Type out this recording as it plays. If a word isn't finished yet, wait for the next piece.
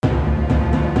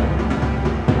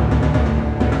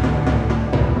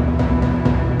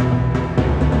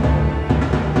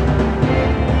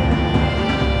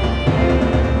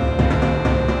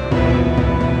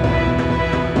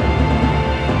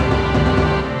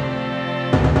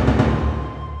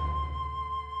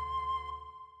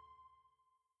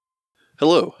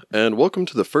Hello, and welcome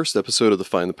to the first episode of the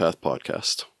Find the Path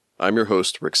podcast. I'm your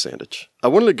host, Rick Sandage. I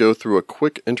wanted to go through a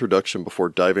quick introduction before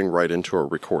diving right into our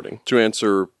recording to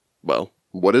answer, well,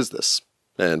 what is this?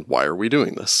 And why are we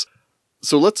doing this?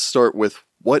 So let's start with,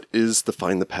 what is the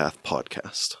Find the Path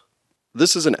podcast?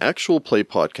 This is an actual play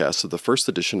podcast of the first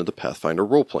edition of the Pathfinder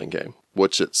role-playing game,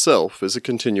 which itself is a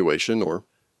continuation, or,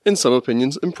 in some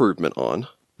opinions, improvement on,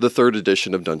 the third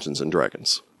edition of Dungeons &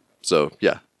 Dragons. So,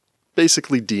 yeah,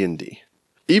 basically D&D.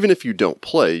 Even if you don't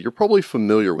play, you're probably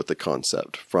familiar with the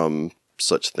concept from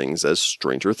such things as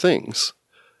Stranger Things.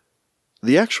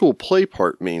 The actual play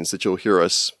part means that you'll hear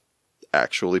us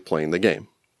actually playing the game.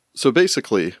 So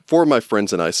basically, four of my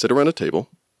friends and I sit around a table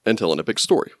and tell an epic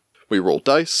story. We roll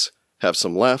dice, have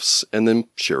some laughs, and then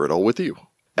share it all with you.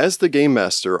 As the game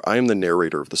master, I am the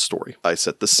narrator of the story. I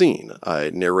set the scene. I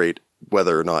narrate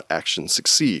whether or not actions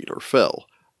succeed or fail.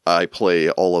 I play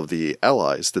all of the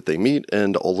allies that they meet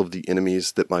and all of the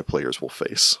enemies that my players will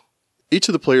face. Each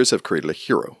of the players have created a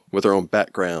hero with their own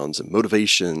backgrounds and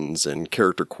motivations and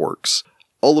character quirks,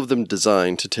 all of them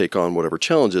designed to take on whatever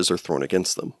challenges are thrown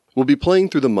against them. We'll be playing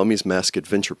through the Mummy's Mask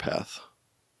Adventure Path,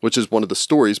 which is one of the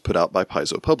stories put out by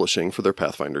Paizo Publishing for their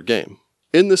Pathfinder game.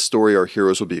 In this story, our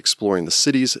heroes will be exploring the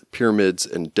cities, pyramids,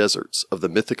 and deserts of the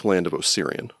mythic land of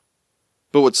Osirian.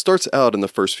 But what starts out in the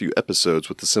first few episodes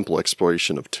with the simple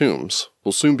exploration of tombs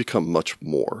will soon become much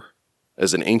more,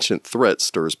 as an ancient threat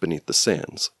stirs beneath the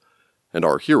sands, and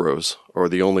our heroes are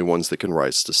the only ones that can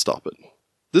rise to stop it.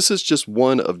 This is just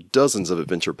one of dozens of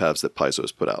adventure paths that Paizo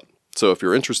has put out, so if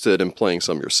you're interested in playing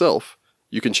some yourself,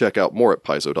 you can check out more at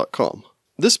paizo.com.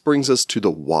 This brings us to the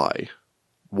why.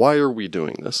 Why are we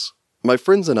doing this? My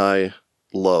friends and I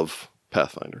love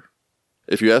Pathfinder.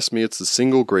 If you ask me, it's the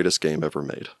single greatest game ever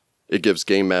made. It gives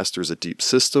game masters a deep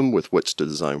system with which to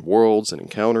design worlds and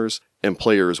encounters, and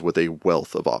players with a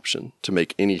wealth of option to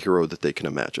make any hero that they can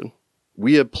imagine.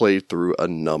 We have played through a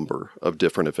number of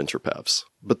different adventure paths,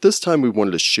 but this time we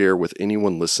wanted to share with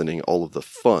anyone listening all of the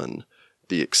fun,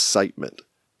 the excitement,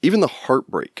 even the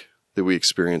heartbreak that we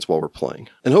experience while we're playing.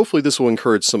 And hopefully this will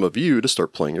encourage some of you to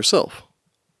start playing yourself.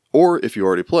 Or if you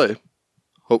already play,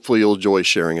 hopefully you'll enjoy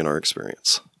sharing in our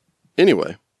experience.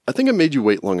 Anyway, I think I made you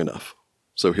wait long enough.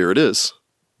 So here it is,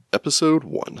 Episode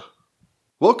 1.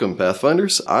 Welcome,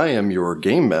 Pathfinders. I am your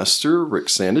Game Master, Rick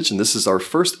Sandage, and this is our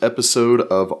first episode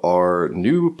of our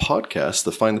new podcast,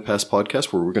 the Find the Path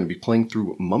podcast, where we're going to be playing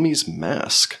through Mummy's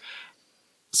Mask.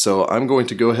 So I'm going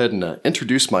to go ahead and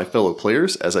introduce my fellow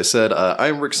players. As I said,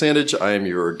 I'm Rick Sandage. I am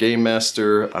your Game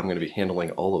Master. I'm going to be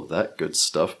handling all of that good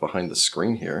stuff behind the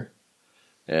screen here.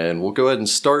 And we'll go ahead and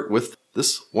start with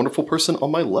this wonderful person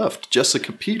on my left,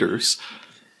 Jessica Peters.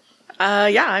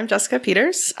 I'm Jessica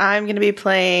Peters. I'm going to be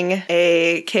playing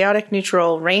a chaotic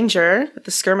neutral ranger with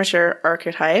the skirmisher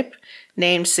archetype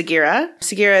named Sagira.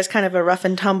 Sagira is kind of a rough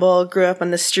and tumble, grew up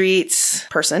on the streets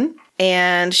person,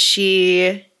 and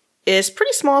she is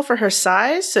pretty small for her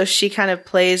size, so she kind of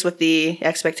plays with the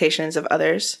expectations of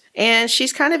others. And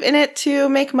she's kind of in it to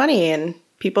make money, and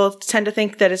people tend to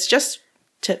think that it's just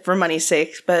for money's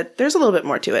sake, but there's a little bit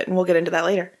more to it, and we'll get into that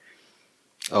later.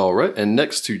 All right, and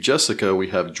next to Jessica, we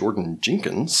have Jordan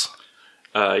Jenkins.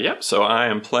 So I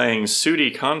am playing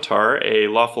Sudi Kantar, a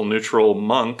lawful neutral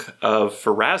monk of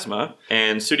Pharasma.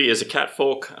 And Sudi is a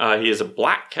catfolk. He is a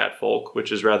black catfolk,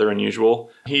 which is rather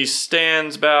unusual. He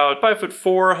stands about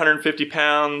 5'4", 150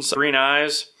 pounds, green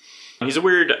eyes. He's a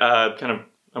weird I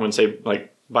wouldn't say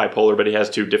like bipolar, but he has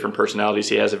two different personalities.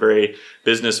 He has a very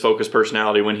business-focused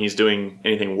personality when he's doing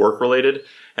anything work-related.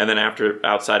 And then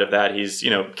outside of that, he's,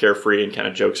 carefree and kind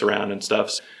of jokes around and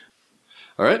stuff.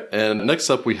 All right, and next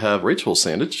up we have Rachel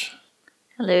Sandage.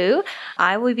 Hello.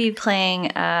 I will be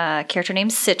playing a character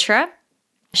named Citra.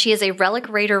 She is a Relic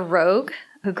Raider rogue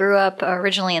who grew up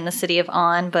originally in the city of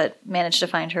On, but managed to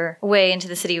find her way into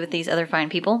the city with these other fine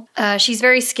people. She's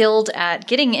very skilled at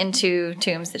getting into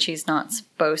tombs that she's not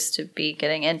supposed to be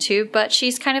getting into, but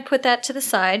she's kind of put that to the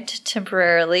side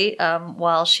temporarily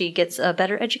while she gets a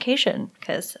better education,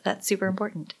 because that's super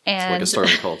important. And it's like a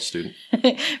starving college student.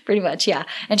 Pretty much, yeah.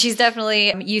 And she's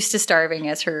definitely used to starving,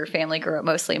 as her family grew up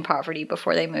mostly in poverty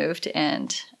before they moved,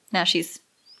 and now she's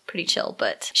pretty chill,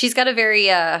 but she's got a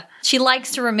very, she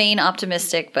likes to remain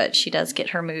optimistic, but she does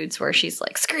get her moods where she's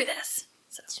like, screw this.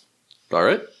 So. All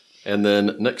right. And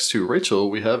then next to Rachel,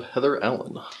 we have Heather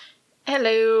Allen.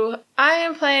 Hello. I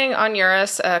am playing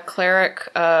Onuris, a cleric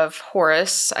of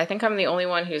Horus. I think I'm the only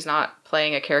one who's not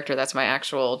playing a character that's my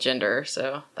actual gender,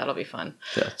 so that'll be fun.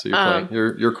 Yeah, so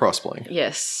you're cross-playing.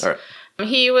 Yes. All right.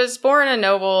 He was born a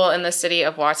noble in the city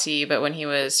of Wati, but when he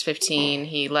was 15,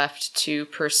 he left to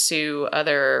pursue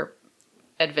other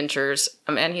adventures.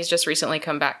 And he's just recently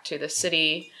come back to the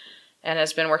city and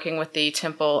has been working with the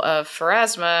Temple of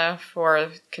Pharasma for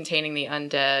containing the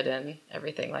undead and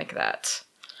everything like that.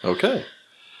 Okay.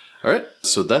 All right.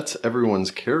 So that's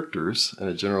everyone's characters and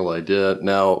a general idea.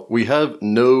 Now, we have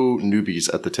no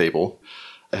newbies at the table.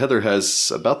 Heather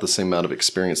has about the same amount of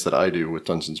experience that I do with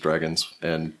Dungeons & Dragons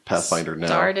and Pathfinder now.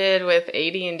 Started with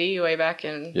AD&D way back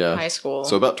in high school.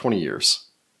 So about 20 years.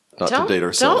 Not to date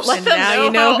ourselves. Don't let them Now know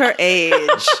you know her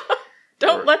age.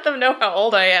 Don't let them know how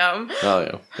old I am.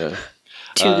 Oh, yeah.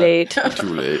 Too late. Too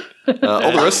late.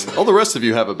 All the rest of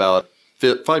you have about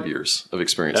 5 years of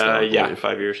experience now. Yeah,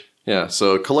 5 years. Yeah,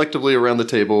 so collectively around the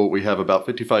table, we have about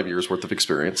 55 years worth of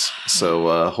experience.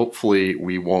 So hopefully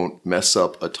we won't mess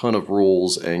up a ton of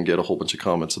rules and get a whole bunch of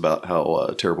comments about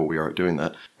how terrible we are at doing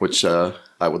that, which I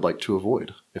would like to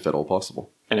avoid, if at all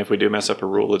possible. And if we do mess up a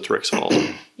rule, it's Rick's fault.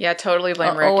 Yeah, totally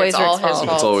blame Rick. Always It's all Rick's his fault.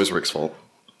 fault. It's always Rick's fault.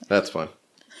 That's fine.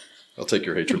 I'll take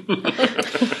your hatred.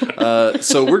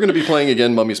 So we're going to be playing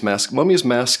again Mummy's Mask. Mummy's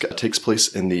Mask takes place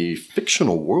in the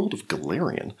fictional world of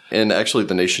Golarion, and actually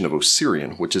the nation of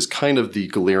Osirian, which is kind of the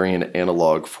Golarion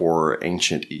analog for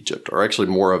ancient Egypt, or actually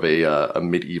more of a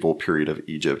medieval period of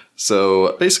Egypt.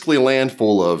 So basically a land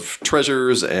full of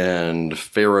treasures and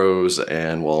pharaohs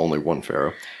and, well, only one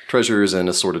pharaoh. Treasures and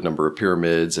assorted number of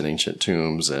pyramids and ancient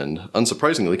tombs, and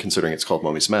unsurprisingly, considering it's called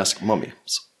Mummy's Mask,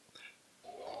 mummies.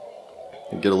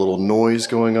 Get a little noise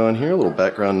going on here, a little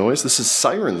background noise. This is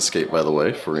Sirenscape, by the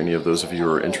way, for any of those of you who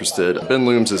are interested. Ben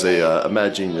Looms is a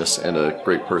mad genius and a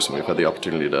great person. We've had the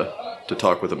opportunity to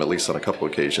talk with him at least on a couple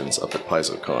occasions up at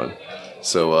PaizoCon.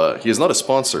 So he is not a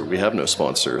sponsor. We have no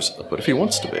sponsors, but if he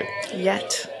wants to be.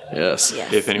 Yet. Yes.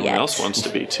 If anyone else wants to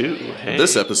be too, hey.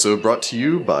 This episode brought to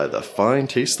you by the fine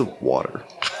taste of water.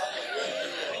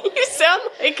 You sound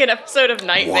like an episode of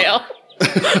Night Vale.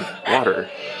 Water.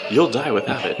 You'll die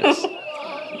without it.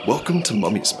 Welcome to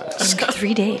Mummy's Mask.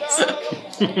 3 days.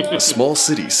 A small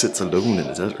city sits alone in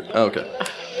the desert. Oh, okay.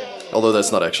 Although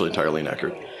that's not actually entirely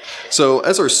inaccurate. So,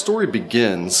 as our story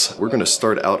begins, we're going to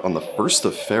start out on the 1st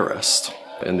of Ferest,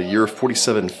 in the year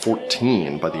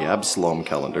 4714 by the Absalom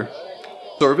calendar.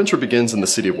 So our adventure begins in the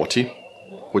city of Wati,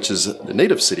 which is the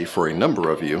native city for a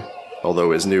number of you,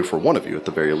 although is new for one of you at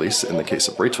the very least in the case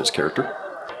of Rachel's character.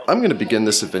 I'm going to begin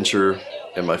this adventure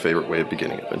in my favorite way of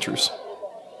beginning adventures.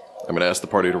 I'm going to ask the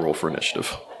party to roll for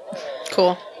initiative.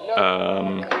 Cool.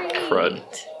 Crud.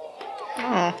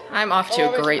 I'm off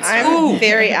to a great start. I'm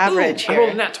very average I rolled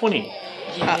a here. nat 20.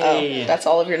 Uh-oh. That's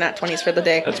all of your nat 20s for the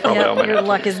day. That's probably all my Your nat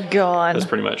luck 20s. is gone. That's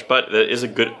pretty much. But that is a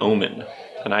good omen.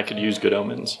 And I could use good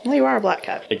omens. Well, you are a black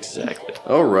cat. Exactly.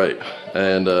 All right,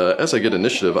 and as I get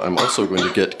initiative, I'm also going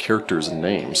to get characters'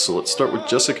 names. So let's start with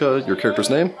Jessica, your character's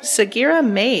name, Sagira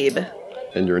Mabe.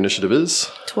 and your initiative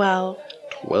is 12.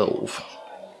 12.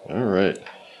 All right.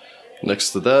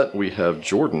 Next to that, we have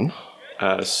Jordan.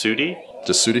 Sudi?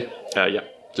 Just Sudi? Yeah.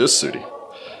 Just Sudi.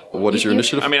 What is your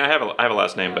initiative? I mean, I have a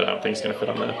last name, but I don't think it's going to fit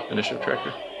on the initiative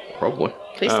tracker. Probably.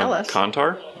 Please tell us.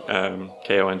 Kontar.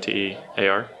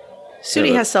 Kontear. Sudi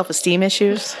Yeah, has self-esteem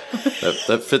issues.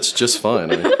 That fits just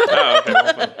fine. I mean, Oh, okay.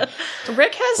 Well, fine.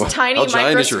 Rick has tiny how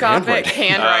giant is your microscopic handwriting?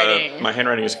 handwriting. My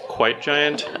handwriting is quite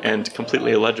giant and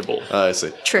completely illegible. I see.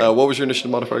 True. What was your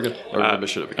initiative modifier again? Or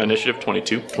initiative again? Initiative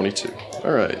 22. 22.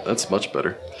 All right, that's much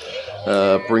better.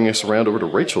 Bring us around over to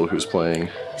Rachel, who's playing.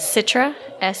 Citra,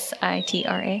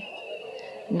 Sitra.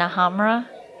 Nahamra,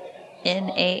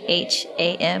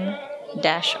 Naham-RA.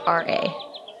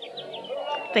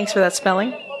 Thanks for that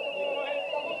spelling.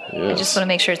 I just want to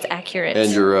make sure it's accurate.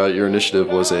 And your initiative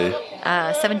was a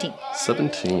 17.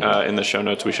 17. In the show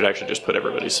notes, we should actually just put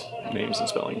everybody's names and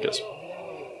spelling, because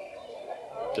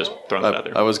just throwing that out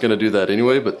there. I was going to do that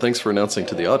anyway, but thanks for announcing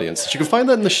to the audience that you can find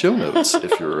that in the show notes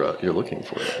if you're looking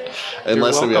for it. And You're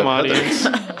lastly, we have welcome, Heather. audience.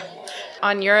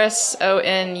 Onuris,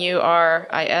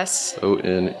 Onuris.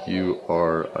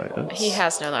 Onuris. He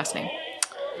has no last name.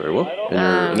 Very well. And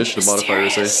your initiative modifier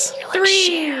is a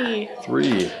 3.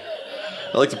 3.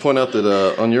 I like to point out that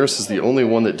Onuris is the only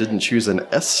one that didn't choose an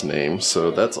S name,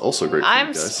 so that's also great for you I'm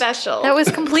guys. special. That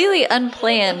was completely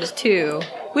unplanned, too.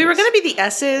 We were going to be the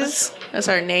S's as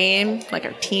our name, like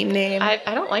our team name. I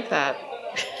don't like that.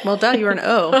 Well, duh, you were an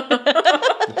O.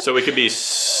 So we could be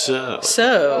so.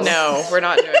 So. No, we're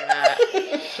not doing that.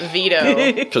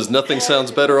 Veto. Because nothing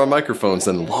sounds better on microphones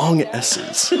than long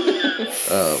S's.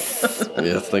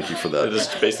 Yeah, thank you for that.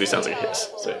 This basically sounds like a hiss.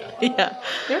 So. Yeah.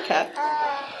 You're a cat.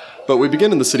 But we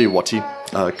begin in the city of Wati,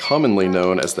 commonly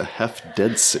known as the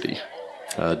Half-Dead City,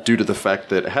 due to the fact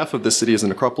that half of this city is a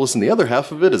necropolis and the other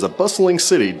half of it is a bustling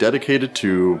city dedicated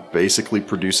to basically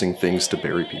producing things to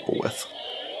bury people with.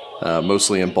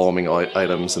 mostly embalming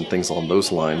items and things along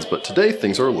those lines, but today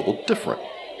things are a little different.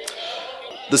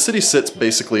 The city sits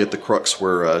basically at the crux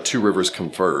where two rivers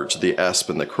converge, the Asp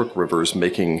and the Crook rivers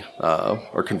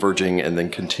are converging and then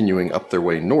continuing up their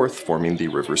way north, forming the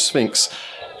River Sphinx,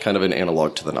 kind of an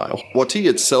analog to the Nile. Wati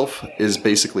itself is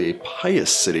basically a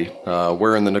pious city,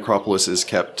 wherein the necropolis is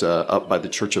kept up by the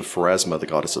Church of Pharasma, the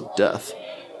goddess of death,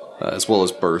 as well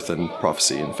as birth and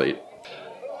prophecy and fate.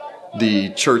 The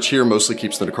church here mostly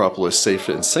keeps the necropolis safe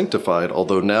and sanctified,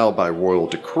 although now by royal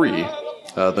decree,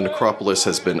 the necropolis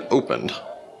has been opened,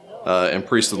 and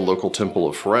priests of the local temple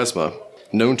of Pharasma,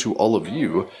 known to all of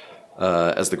you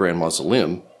as the Grand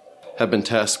Mausoleum, have been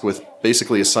tasked with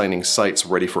basically assigning sites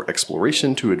ready for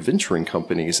exploration to adventuring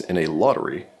companies in a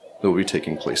lottery that will be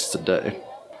taking place today.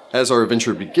 As our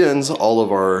adventure begins, all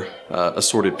of our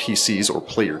assorted PCs or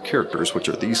player characters, which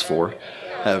are these four,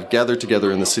 have gathered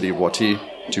together in the city of Wati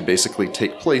to basically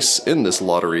take place in this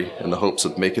lottery in the hopes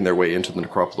of making their way into the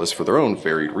necropolis for their own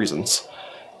varied reasons,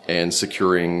 and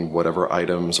securing whatever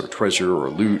items or treasure or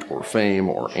loot or fame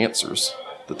or answers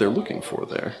that they're looking for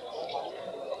there.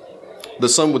 The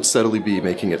sun would steadily be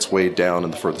making its way down in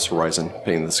the furthest horizon,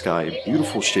 painting the sky a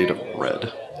beautiful shade of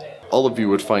red. All of you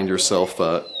would find yourself,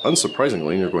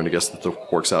 unsurprisingly, and you're going to guess that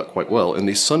that works out quite well, in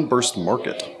the Sunburst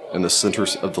Market in the center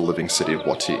of the living city of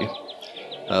Wati.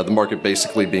 The market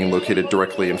basically being located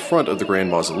directly in front of the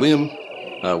Grand Mausoleum,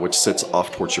 which sits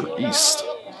off towards your east.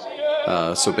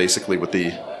 So basically with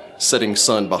the setting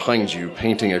sun behind you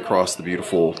painting across the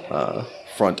beautiful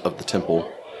front of the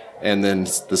temple, and then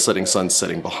the setting sun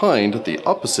setting behind the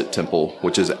opposite temple,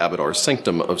 which is Abadar's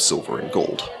Sanctum of Silver and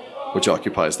Gold, which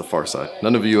occupies the far side.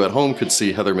 None of you at home could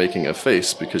see Heather making a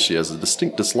face because she has a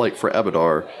distinct dislike for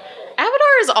Abadar.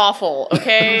 Abadar is awful,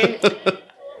 okay?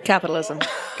 Capitalism.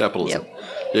 Capitalism.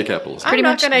 Yeah, capitalism. Pretty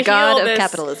much god of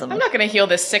capitalism. I'm not going to heal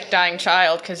this sick, dying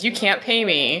child because you can't pay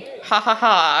me. Ha ha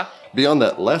ha. Beyond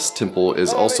that last temple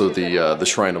is also the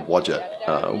Shrine of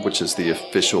Wadjet, which is the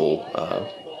official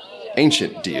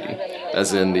ancient deity.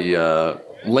 As in the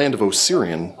land of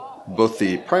Osirian, both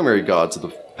the primary gods of the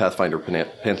Pathfinder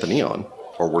Pantheon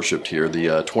are worshipped here,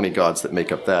 the 20 gods that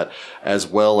make up that, as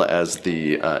well as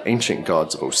the ancient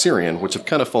gods of Osirian, which have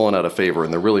kind of fallen out of favor,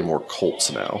 and they're really more cults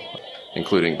now,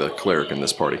 including the cleric in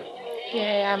this party.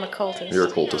 Yay, I'm a cultist. You're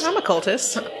a cultist. I'm a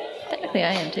cultist. Technically,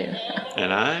 I am too.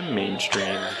 And I'm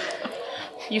mainstream.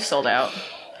 You sold out.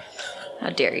 How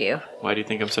dare you? Why do you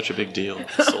think I'm such a big deal?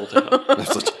 Sold out.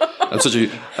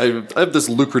 I have this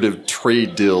lucrative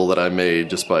trade deal that I made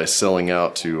just by selling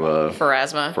out to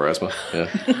Pharasma. Pharasma, yeah.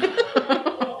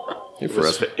 Hey,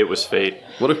 Pharasma. It was fate.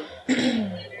 What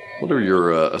are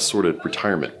your assorted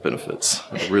retirement benefits?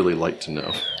 I'd really like to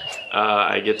know.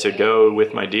 I get to go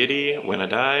with my deity when I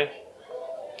die,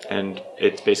 and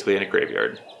it's basically in a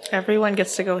graveyard. Everyone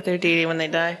gets to go with their deity when they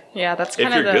die. Yeah, that's If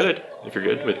kind of you're good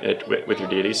with your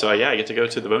deity. So yeah, I get to go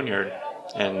to the boneyard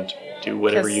and do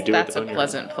whatever you do at the That's a boneyard.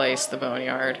 pleasant place, the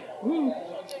boneyard.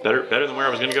 Better than where I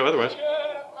was going to go otherwise.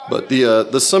 But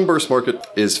the Sunburst Market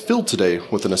is filled today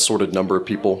with an assorted number of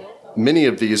people. Many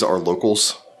of these are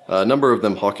locals, a number of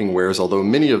them hawking wares, although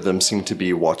many of them seem to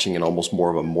be watching in almost more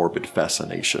of a morbid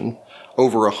fascination.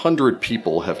 Over 100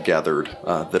 people have gathered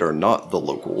that are not the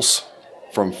locals,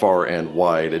 from far and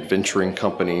wide, adventuring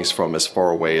companies from as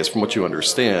far away as, from what you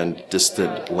understand,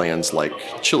 distant lands like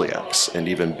Chiliax, and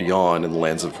even beyond in the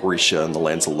lands of Horisha and the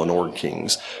lands of Lenore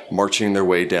Kings, marching their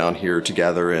way down here to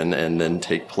gather in and then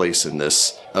take place in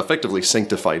this effectively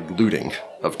sanctified looting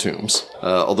of tombs.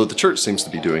 Although the church seems to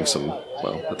be doing some,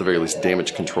 well, at the very least,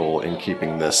 damage control in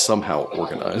keeping this somehow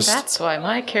organized. That's why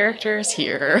my character is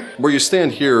here. Where you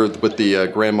stand here with the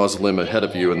Grand Mausoleum ahead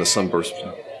of you and the Sunburst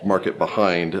Market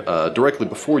behind, directly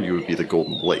before you would be the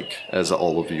Golden Lake, as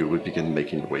all of you would begin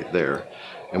making your way there.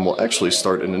 And we'll actually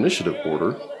start an initiative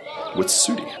order with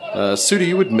Sudi. Sudi,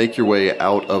 you would make your way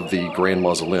out of the Grand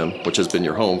Mausoleum, which has been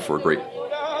your home for a great,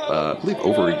 I believe,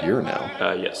 over a year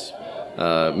now. Yes.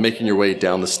 Making your way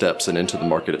down the steps and into the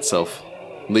market itself,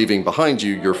 leaving behind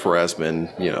you your Pharasman,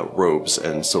 robes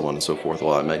and so on and so forth.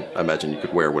 Well, I imagine you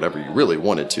could wear whatever you really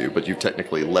wanted to, but you've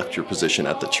technically left your position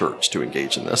at the church to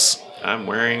engage in this. I'm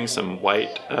wearing some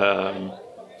white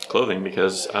clothing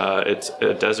because it's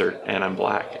a desert and I'm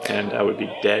black and I would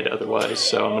be dead otherwise.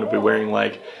 So I'm going to be wearing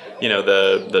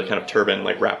the kind of turban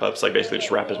wrap ups, basically just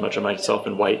wrap as much of myself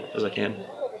in white as I can.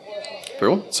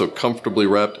 Very well. So comfortably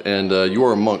wrapped, and you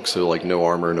are a monk, so no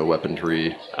armor, no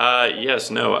weaponry. Yes,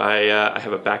 no. I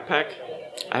have a backpack.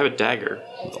 I have a dagger.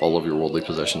 With all of your worldly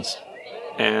possessions.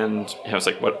 And I was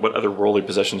what other worldly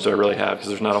possessions do I really have? Because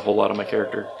there's not a whole lot on my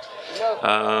character.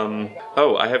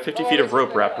 I have 50 feet of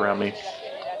rope wrapped around me.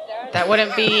 That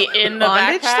wouldn't be in the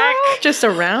Bondage backpack. style? Just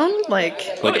around? Like,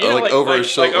 You know, over his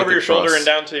shoulder, like over your shoulder across. and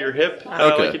down to your hip,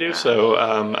 Okay. like you do. So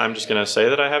I'm just gonna say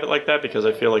that I have it like that because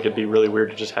I feel like it'd be really weird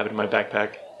to just have it in my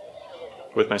backpack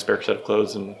with my spare set of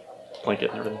clothes and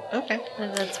blanket and everything. Okay.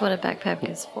 That's what a backpack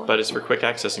is for. But it's for quick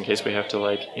access in case we have to,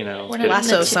 like, you know, We're get not it-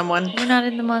 Lasso someone. We're not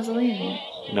in the mausoleum yet.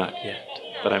 Not yet,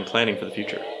 but I'm planning for the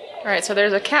future. All right, so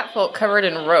there's a catfolk covered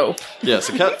in rope. Yes,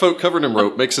 a catfolk covered in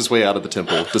rope makes his way out of the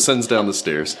temple, descends down the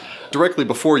stairs. Directly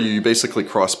before you, you basically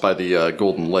cross by the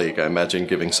Golden Lake, I imagine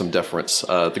giving some deference.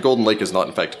 The Golden Lake is not,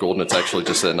 in fact, golden. It's actually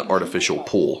just an artificial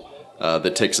pool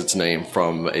that takes its name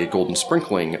from a golden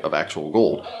sprinkling of actual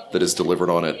gold that is delivered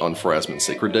on it on Pharasman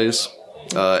sacred days,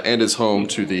 and is home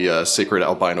to the sacred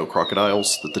albino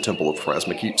crocodiles that the Temple of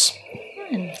Pharasma keeps.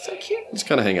 So cute. Just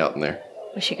kind of hang out in there.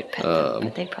 Wish you could pet them,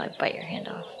 but they'd probably bite your hand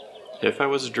off. If I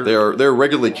was a druid, They're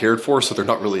regularly cared for, so they're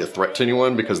not really a threat to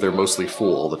anyone because they're mostly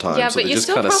full all the time. Yeah, so but they you just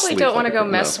still kinda probably sleep don't want like to a go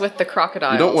mess no. with the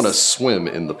crocodiles. You don't want to swim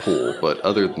in the pool, but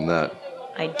other than that,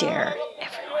 I dare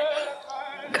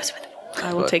everyone. Goes with it.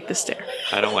 I will take the stair.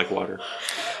 I don't like water.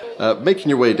 making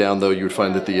your way down, though, you would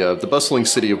find that the bustling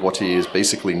city of Wati is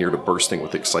basically near to bursting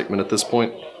with excitement at this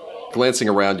point. Glancing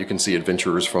around, you can see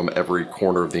adventurers from every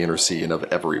corner of the Inner Sea and of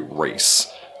every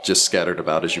race, just scattered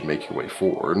about as you make your way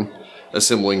forward,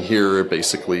 assembling here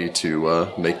basically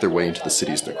to make their way into the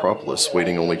city's necropolis,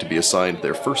 waiting only to be assigned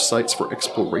their first sites for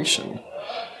exploration.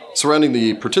 Surrounding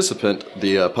the participant,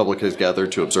 the public has gathered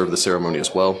to observe the ceremony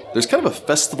as well. There's kind of a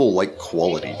festival-like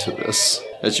quality to this.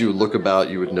 As you look about,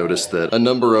 you would notice that a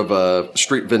number of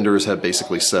street vendors have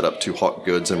basically set up to hawk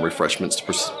goods and refreshments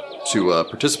to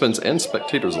participants and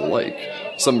spectators alike.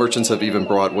 Some merchants have even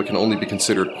brought what can only be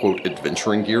considered, quote,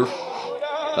 adventuring gear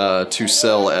to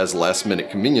sell as last-minute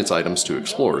convenience items to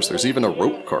explorers. There's even a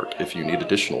rope cart if you need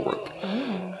additional rope.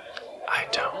 I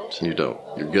don't. You don't.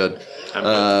 You're good.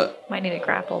 Might need a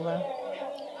grapple though.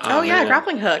 Oh, yeah, man.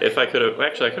 grappling hook. If I could have,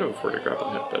 actually, I could have afforded a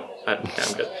grappling hook, but I'm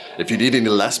good. If you need any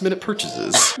last-minute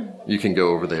purchases, you can go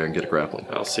over there and get a grappling.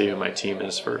 I'll see who my team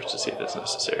is first to see if it's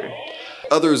necessary.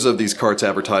 Others of these carts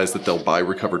advertise that they'll buy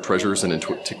recovered treasures and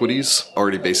antiquities,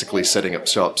 already basically setting up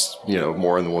shops,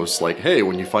 more in the most like, hey,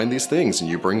 when you find these things and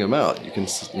you bring them out, you can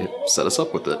set us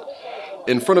up with it.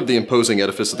 In front of the imposing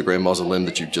edifice of the Grand Mausoleum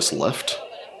that you just left,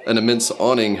 an immense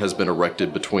awning has been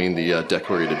erected between the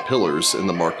decorated pillars in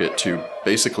the market to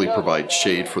basically provide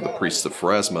shade for the priests of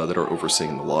Pharasma that are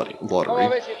overseeing the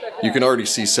lottery. You can already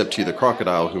see Septi the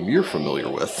crocodile, whom you're familiar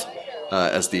with,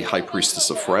 as the High Priestess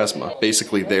of Pharasma,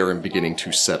 basically there and beginning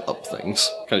to set up things.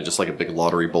 Kind of just like a big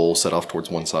lottery bowl set off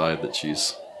towards one side that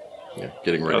she's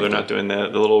getting ready. Oh, they're not doing the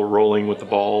little rolling with the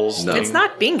balls. No. thing? It's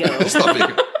not bingo. It's not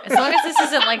big. As long as this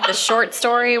isn't like the short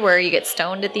story where you get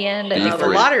stoned at the end. E3. The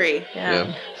lottery.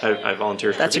 Yeah. I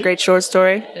volunteer. That's a great short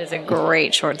story. It is a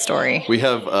great short story. We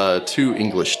have 2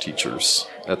 English teachers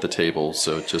at the table,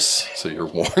 so just so you're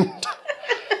warned.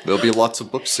 There'll be lots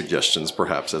of book suggestions,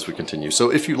 perhaps, as we continue.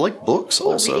 So if you like books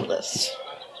also,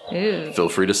 Ooh. feel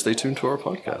free to stay tuned to our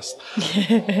podcast.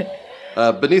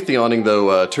 Beneath the awning,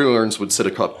 though, 2 urns would sit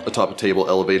atop a table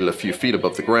elevated a few feet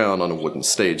above the ground on a wooden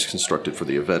stage constructed for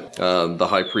the event. The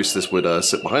High Priestess would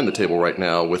sit behind the table right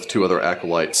now with 2 other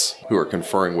acolytes who are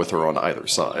conferring with her on either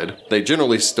side. They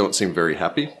generally don't seem very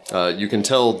happy. You can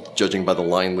tell, judging by the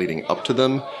line leading up to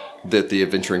them, that the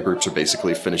adventuring groups are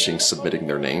basically finishing submitting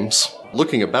their names.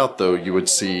 Looking about, though, you would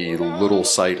see little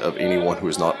sight of anyone who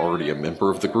is not already a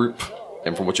member of the group.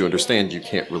 And from what you understand, you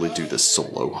can't really do this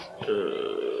solo.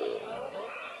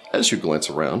 As you glance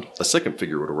around, a second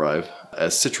figure would arrive,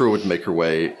 as Citra would make her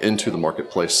way into the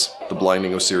marketplace, the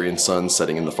blinding Osirian sun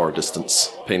setting in the far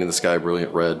distance, painting the sky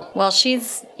brilliant red. Well,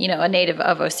 she's, a native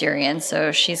of Osirian,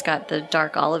 so she's got the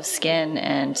dark olive skin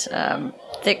and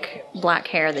thick black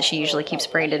hair that she usually keeps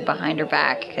braided behind her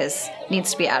back because it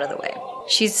needs to be out of the way.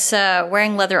 She's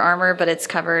wearing leather armor, but it's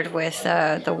covered with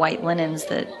the white linens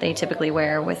that they typically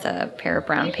wear with a pair of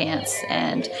brown pants,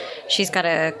 and she's got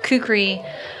a kukri,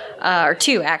 or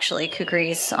 2 actually,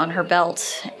 kukris on her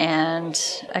belt and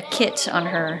a kit on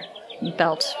her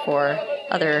belt for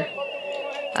other...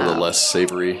 For the less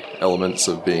savory elements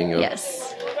of being a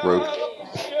Yes. rogue.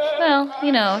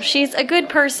 Well, she's a good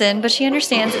person, but she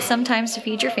understands that sometimes to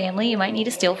feed your family, you might need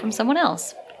to steal from someone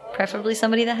else. Preferably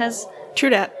somebody that has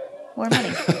True dat. more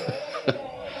money.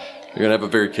 You're going to have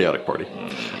a very chaotic party.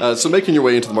 So making your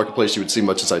way into the marketplace, you would see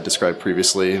much as I described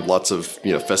previously. Lots of,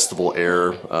 festival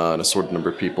air, an assorted number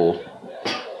of people.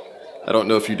 I don't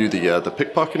know if you do the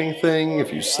pickpocketing thing,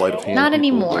 if you sleight of hand. Not people,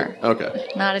 anymore. but- okay.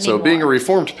 Not So anymore. being a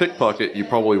reformed pickpocket, you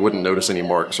probably wouldn't notice any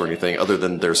marks or anything other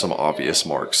than there's some obvious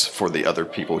marks for the other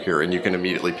people here, and you can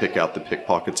immediately pick out the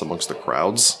pickpockets amongst the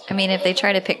crowds. I mean, if they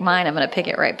try to pick mine, I'm going to pick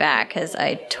it right back because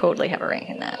I totally have a rank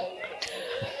in that.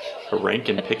 A rank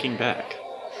in picking back.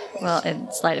 Well,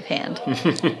 in sleight of hand.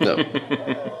 No.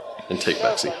 And take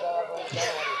backsy.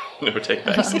 No take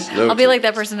backs. No I'll be like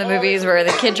that person in the movies where the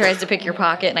kid tries to pick your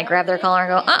pocket and I grab their collar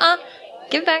and go,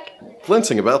 give it back.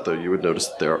 Glancing about, though, you would notice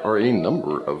that there are a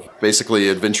number of basically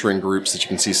adventuring groups that you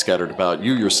can see scattered about.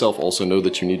 You yourself also know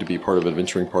that you need to be part of an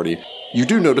adventuring party. You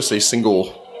do notice a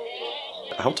single...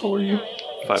 How tall are you?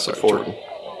 5'4". Jordan.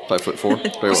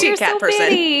 5'4". Very see well. a cat so person.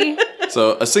 pretty.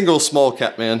 So a single small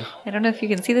cat man. I don't know if you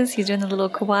can see this. He's doing the little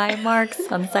kawaii marks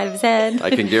on the side of his head. I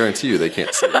can guarantee you they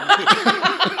can't see.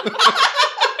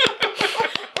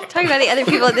 Talking about the other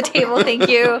people at the table, thank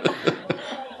you.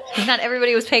 Not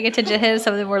everybody was paying attention to him.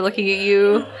 Some of them were looking at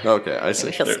you. Okay, I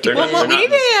see. Feel They're stupid. not- Well, we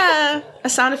they're need a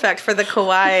sound effect for the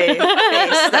kawaii face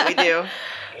that we do.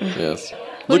 Yes.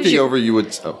 What is Looking your- over, you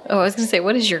would... Oh. Oh, I was going to say,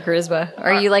 what is your charisma?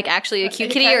 Are you like actually a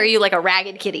cute kitty or are you like a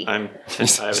ragged kitty? I'm 10,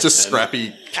 It's just a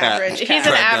scrappy cat. Average cat. He's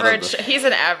an Dragged out of average. the- He's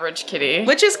an average kitty.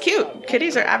 Which is cute.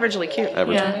 Kitties are averagely cute.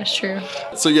 Average. Yeah, that's true.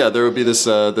 So yeah, there would be this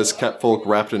this cat folk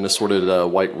wrapped in assorted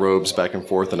white robes back and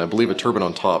forth, and I believe a turban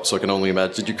on top. So I can only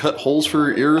imagine. Did you cut holes for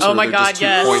your ears? Oh or my are there god, just two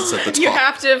yes. points at the top? You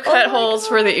have to have cut holes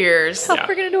for the ears. How Yeah.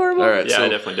 freaking adorable. All right, Yeah, so I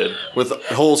definitely did. with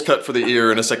holes cut for the ear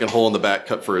and a second hole in the back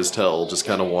cut for his tail, just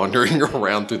kind of wandering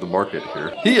around through the market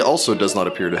here. He also does not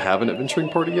appear to have an adventuring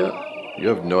party yet. You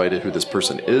have no idea who this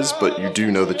person is, but you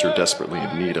do know that you're desperately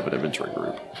in need of an adventuring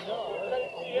group.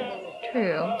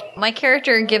 True. My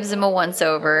character gives him a once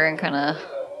over and kind of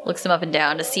looks him up and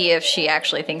down to see if she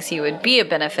actually thinks he would be a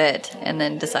benefit and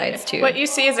then decides to. What you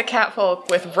see is a catfolk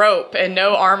with rope and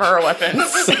no armor or weapons.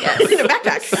 In a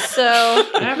backpack. So,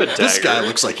 I have a dagger. This guy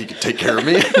looks like he could take care of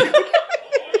me.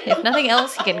 if nothing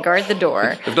else, he can guard the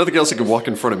door. If nothing else, he could walk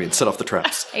in front of me and set off the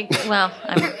traps.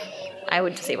 I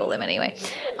would disable them anyway.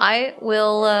 I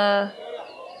will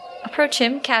approach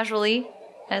him casually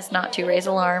as not to raise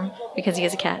alarm because he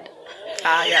is a cat.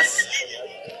 Ah, yes.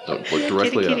 Don't look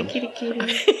directly at him.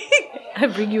 I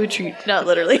bring you a treat. Not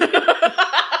literally.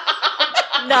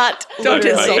 Not Look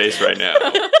at my literally. face right now.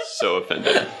 So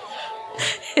offended.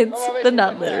 It's the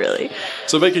not literally.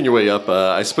 So making your way up,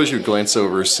 I suppose you glance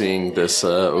over seeing this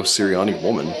Osiriani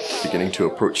woman beginning to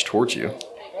approach towards you.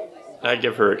 I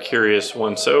give her a curious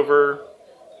once over.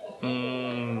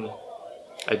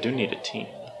 I do need a team.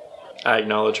 I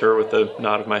acknowledge her with a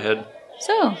nod of my head.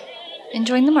 So,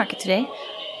 enjoying the market today?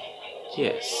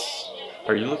 Yes.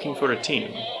 Are you looking for a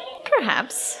team?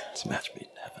 Perhaps. It's a match made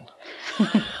in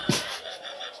heaven.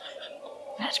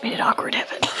 Match made it awkward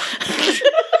heaven.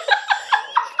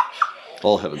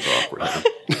 All heavens are awkward.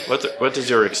 Heaven. What is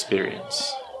your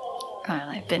experience? Well,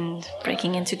 I've been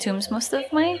breaking into tombs most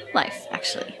of my life,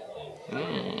 actually.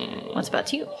 What's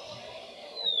about you?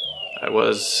 I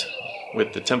was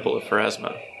with the Temple of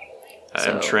Pharasma. I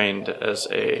am So- trained as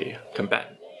a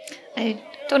combatant. I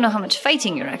don't know how much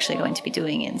fighting you're actually going to be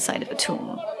doing inside of a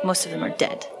tomb. Most of them are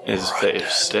dead. If they've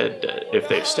stayed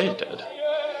dead.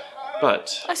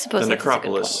 But I suppose the that is a good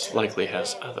necropolis likely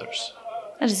has others.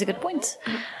 That is a good point.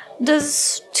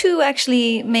 Does two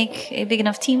actually make a big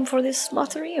enough team for this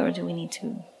lottery, or do we need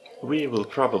to? We will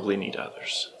probably need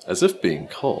others. As if being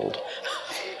called.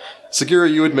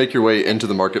 Sagira, you would make your way into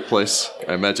the marketplace.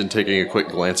 I imagine taking a quick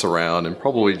glance around and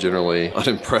probably generally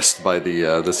unimpressed by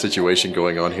the situation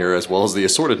going on here, as well as the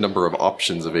assorted number of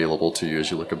options available to you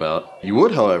as you look about. You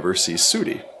would, however, see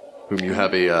Sudi, whom you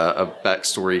have a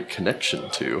backstory connection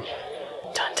to.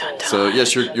 Dun, dun, dun. So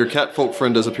yes, your cat folk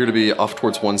friend does appear to be off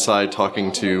towards one side,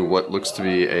 talking to what looks to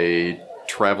be a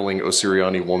traveling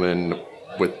Osiriani woman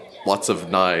with lots of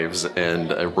knives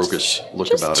and a roguish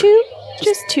look about her.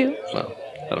 Just two. Well,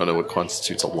 I don't know what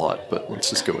constitutes a lot, but let's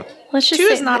just go with Let's just Two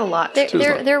say is not a lot. There, Two is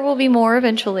there, not. there will be more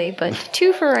eventually, but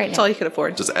two for right That's now. all you could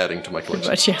afford. just adding to my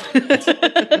collection. But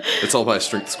yeah. It's all my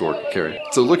strength score can carry.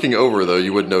 So looking over, though,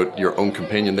 you would note your own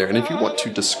companion there, and if you want to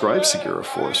describe Sagira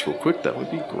for us real quick, that would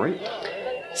be great.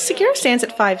 Sagira stands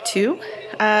at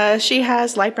 5'2". She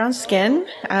has light brown skin,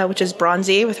 which is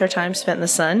bronzy with her time spent in the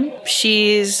sun.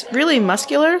 She's really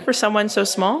muscular for someone so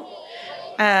small.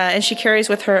 And she carries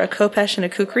with her a khopesh and a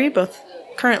kukri, both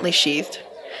currently sheathed,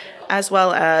 as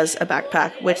well as a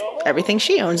backpack with everything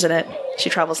she owns in it. She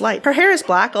travels light. Her hair is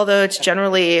black, although it's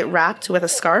generally wrapped with a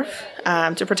scarf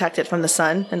to protect it from the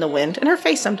sun and the wind, and her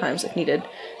face sometimes, if needed.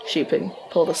 She could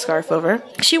pull the scarf over.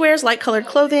 She wears light-colored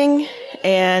clothing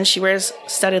and she wears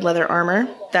studded leather armor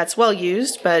that's well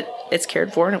used, but it's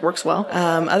cared for and it works well.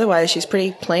 Otherwise, she's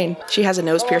pretty plain. She has a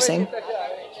nose piercing.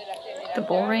 The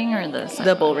bull ring or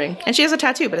The bull ring. And she has a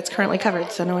tattoo, but it's currently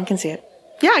covered, so no one can see it.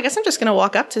 Yeah, I guess I'm just going to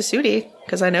walk up to Sudi,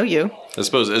 because I know you. I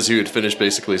suppose as you had finished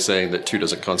basically saying that 2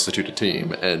 doesn't constitute a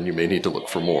team, and you may need to look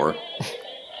for more.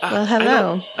 Well,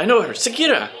 hello. I know her.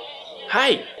 Sagira!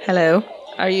 Hi! Hello.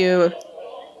 Are you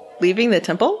leaving the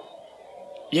temple?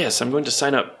 Yes, I'm going to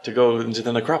sign up to go into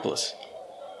the necropolis.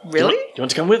 Really? Do you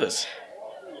want to come with us?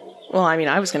 Well, I mean,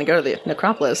 I was going to go to the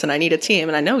necropolis, and I need a team,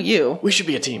 and I know you. We should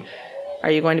be a team. Are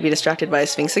you going to be distracted by a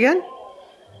sphinx again?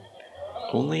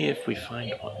 Only if we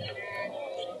find one.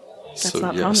 That's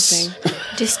not promising.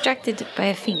 Distracted by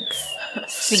a sphinx.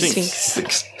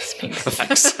 Sphinx.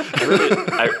 Sphinx.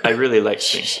 I really like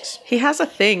sphinxes. He has a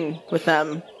thing with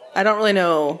them. I don't really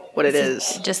know what it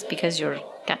is. Just because you're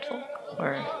catfolk?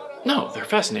 Or No, they're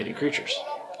fascinating creatures.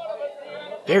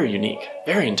 Very unique.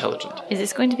 Very intelligent. is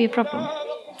this going to be a problem?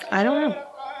 I don't know.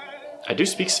 I do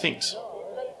speak sphinx.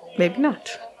 Maybe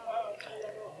not.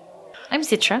 I'm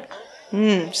Citra.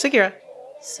 Sagira.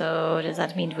 So does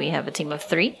that mean we have a team of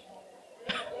 3?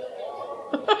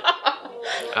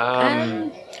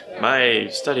 My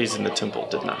studies in the temple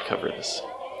did not cover this.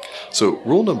 So,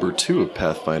 rule number 2 of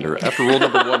Pathfinder, after rule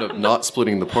number 1 of not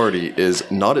splitting the party, is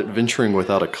not adventuring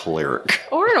without a cleric.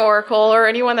 Or an oracle, or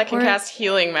anyone that can cast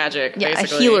healing magic, Yeah,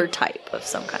 basically. a healer type of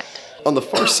some kind. On the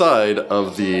far side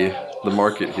of the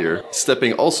market here,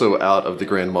 stepping also out of the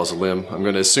Grand Mausoleum, I'm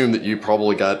going to assume that you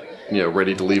probably got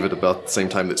ready to leave at about the same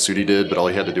time that Sudi did, but all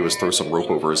he had to do was throw some rope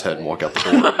over his head and walk out the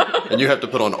door. And you have to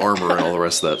put on armor and all the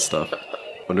rest of that stuff.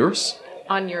 Onuris?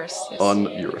 Onuris. Yes.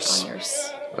 Onuris.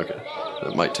 Onuris. Okay,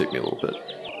 that might take me a little bit.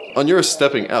 Onuris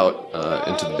stepping out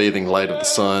into the bathing light of the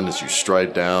sun as you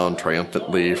stride down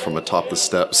triumphantly from atop the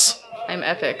steps. I'm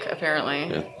epic, apparently.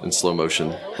 Yeah, in slow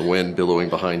motion, the wind billowing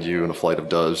behind you and a flight of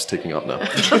doves taking off now.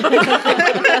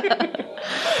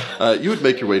 You would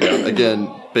make your way down. Again,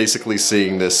 basically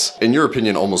seeing this, in your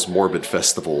opinion, almost morbid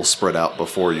festival spread out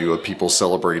before you of people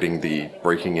celebrating the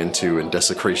breaking into and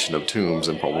desecration of tombs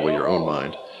in probably your own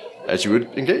mind. As you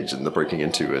would engage in the breaking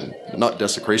into and not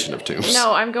desecration of tombs.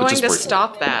 No, I'm but going just to breaking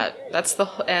stop that. That's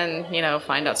and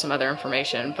find out some other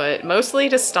information, but mostly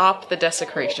to stop the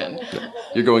desecration.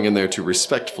 You're going in there to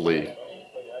respectfully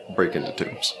break into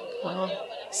tombs. Well,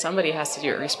 somebody has to do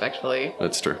it respectfully.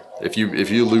 That's true. If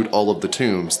you loot all of the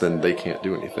tombs, then they can't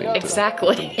do anything.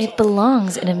 Exactly. It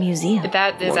belongs in a museum.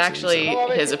 That is Belongs actually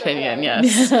his opinion,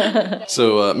 yes.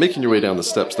 So, making your way down the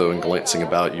steps, though, and glancing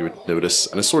about, you would notice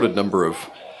an assorted number of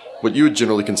what you would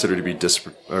generally consider to be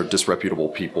disreputable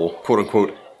people,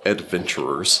 quote-unquote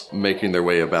adventurers, making their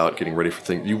way about, getting ready for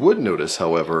things. You would notice,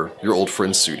 however, your old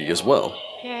friend Sudi as well.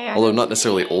 Yeah, Although not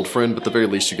necessarily old friend, but at the very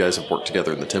least you guys have worked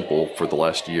together in the temple for the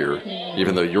last year,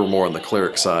 even though you're more on the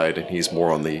cleric side and he's more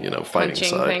on the, fighting punching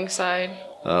side. thing side.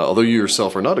 Although you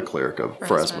yourself are not a cleric of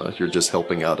Pharasma, you're just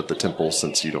helping out at the temple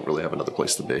since you don't really have another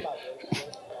place to be.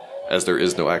 As there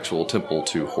is no actual temple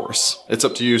to Horus. It's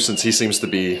up to you since he seems to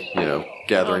be,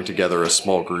 gathering together a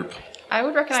small group. I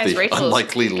would recognize the Rachel's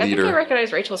unlikely I leader. think I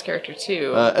recognize Rachel's character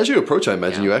too. As you approach, I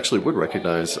imagine you actually would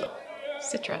recognize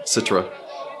Citra. Citra.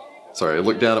 Sorry, I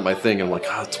looked down at my thing and I'm like,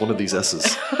 it's one of these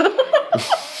S's.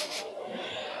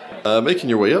 Making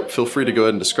your way up, feel free to go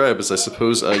ahead and describe, as I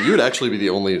suppose you would actually be the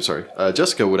only,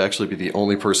 Jessica would actually be the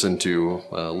only person to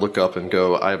look up and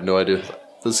go, I have no idea who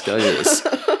this guy is.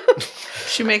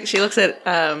 She looks at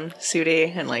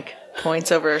Sudi and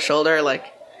points over her shoulder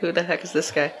who the heck is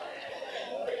this guy?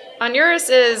 Onuris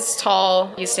is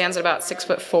tall. He stands at about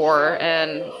 6'4"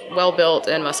 and well built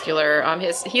and muscular.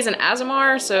 He's an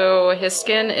Azamar, so his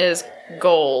skin is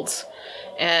gold,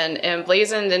 and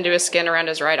emblazoned into his skin around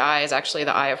his right eye is actually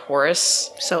the Eye of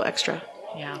Horus. So extra.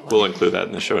 Yeah. We'll include that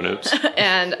in the show notes.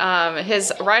 And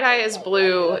his right eye is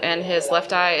blue, and his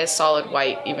left eye is solid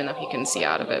white, even though he can see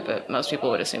out of it. But most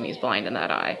people would assume he's blind in that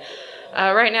eye.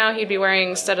 Right now, he'd be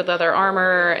wearing studded leather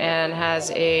armor and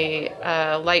has a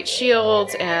light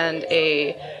shield and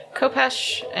a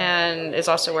khopesh, and is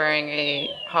also wearing a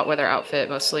hot weather outfit,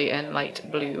 mostly in light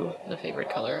blue, the favorite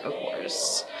color of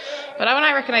Horus. But when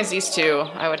I recognize these two,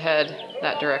 I would head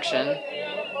that direction.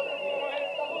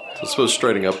 So I suppose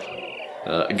striding up,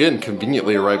 again,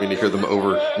 conveniently arriving to hear them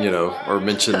over, or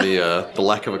mention the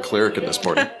lack of a cleric in this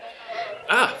party.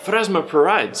 Pharasma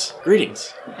provides.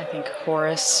 Greetings. I think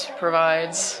Horus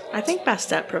provides. I think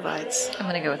Bastet provides. I'm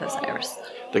going to go with Osiris.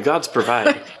 The gods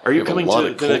provide. Are you have a coming lot to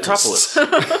of the cultists.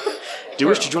 necropolis? Do you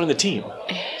wish to join the team?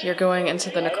 You're going into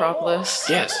the necropolis?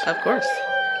 Yes. Of course.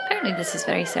 Apparently this is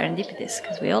very serendipitous,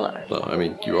 because we all are. Well, I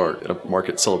mean, you are at a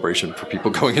market celebration for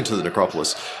people going into the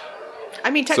necropolis. I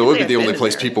mean, So it technically, would be I've the only been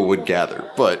place there. people would gather,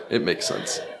 but it makes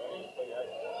sense.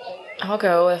 I'll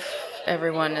go if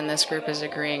everyone in this group is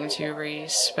agreeing to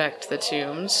respect the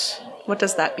tombs. What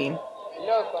does that mean?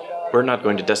 We're not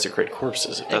going to desecrate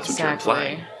corpses, if that's what you're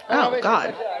implying. Oh,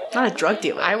 God. Not a drug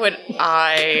dealer. I would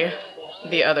eye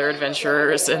the other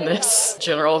adventurers in this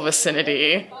general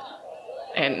vicinity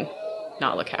and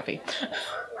not look happy.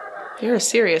 You're a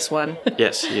serious one.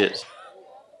 Yes, he is.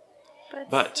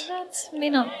 But- that may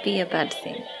not be a bad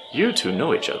thing. You two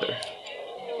know each other.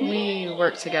 We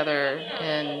work together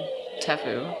in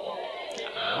Tefu.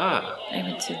 Ah, I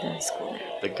went to the school there.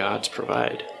 the gods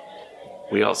provide.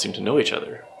 We all seem to know each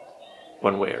other,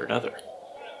 one way or another.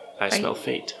 I smell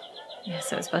fate.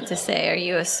 Yes, I was about to say, are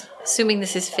you assuming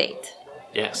this is fate?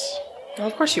 Yes. Well,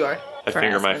 of course you are. I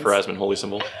finger my Pharasman holy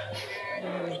symbol.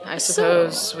 I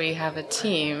suppose we have a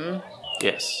team.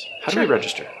 Yes. How do we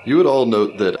register? You would all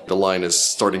note that the line is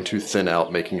starting to thin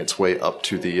out, making its way up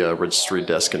to the registry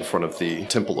desk in front of the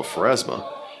Temple of Pharasma.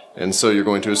 And so you're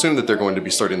going to assume that they're going to be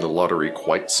starting the lottery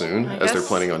quite soon, as they're guess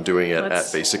planning on doing it at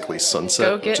let's basically Go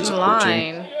sunset, get which is in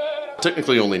approaching. line.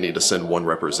 Technically only need to send one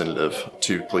representative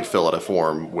to fill out a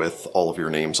form with all of your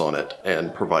names on it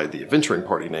and provide the adventuring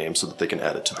party name so that they can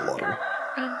add it to the lottery.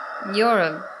 You're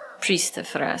a priest of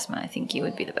Pharasma. I think you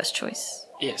would be the best choice.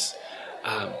 Yes.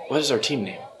 What is our team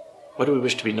name? What do we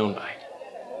wish to be known by?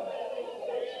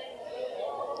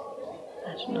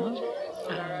 I don't know.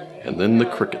 And then the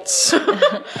crickets.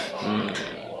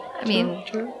 I mean,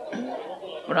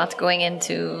 we're not going in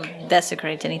to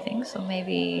desecrate anything, so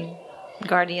maybe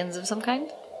guardians of some kind?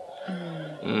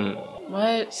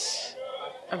 What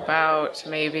about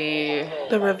maybe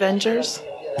The Revengers?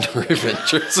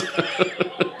 Revengers.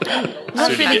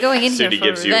 Not really going in here Sudi for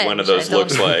gives you one of revenge, those I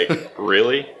looks don't- like,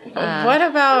 really? what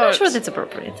about I'm not sure that's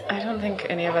appropriate. I don't think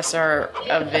any of us are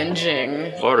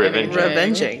avenging. Or revenging.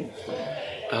 anything.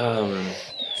 Revenging.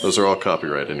 Those are all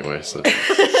copyright anyway, so.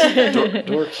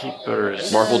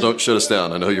 Doorkeepers. Marvel, don't shut us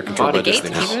down. I know you're controlled by Disney.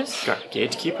 Gatekeepers?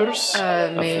 Gatekeepers?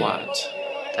 maybe- Of what?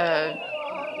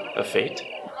 Of fate?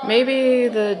 Maybe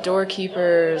the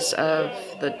doorkeepers of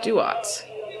the Duats.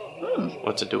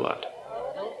 What's a duat?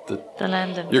 The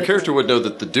land of Your character would know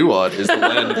that the Duat is the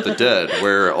land of the dead,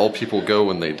 where all people go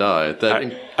when they die.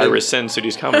 I rescind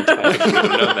Sudi's comment. I actually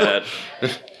didn't know that.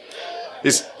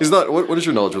 He's not. What is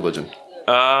your knowledge religion?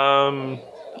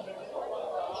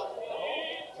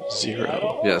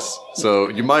 0. Yes. So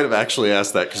you might have actually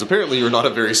asked that because apparently you're not a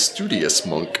very studious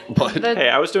monk. But Hey,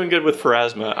 I was doing good with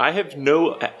Pharasma. I have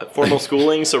no formal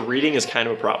schooling, so reading is kind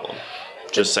of a problem.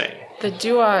 Just saying. The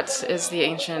Duat is the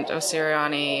ancient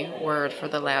Osiriani word for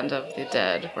the land of the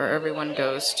dead, where everyone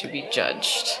goes to be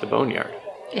judged. The boneyard.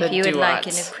 If the you would like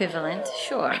an Duats. equivalent,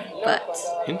 sure, but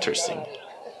Interesting.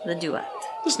 the Duat.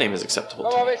 This name is acceptable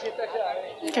to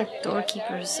me.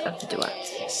 Doorkeepers of the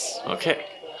Duat. Okay.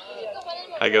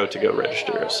 I go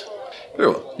register us. very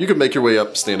well. You can make your way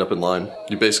up, stand up in line.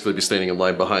 You'd basically be standing in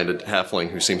line behind a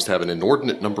halfling who seems to have an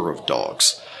inordinate number of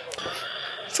dogs.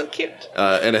 So cute.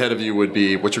 And ahead of you would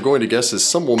be what you're going to guess is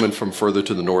some woman from further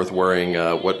to the north wearing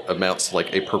what amounts to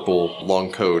like a purple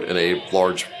long coat and a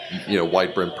large,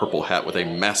 wide-brimmed purple hat with a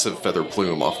massive feather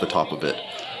plume off the top of it.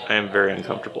 I am very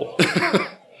uncomfortable.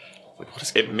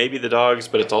 It may be the dogs,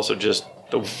 but it's also just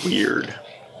the weird.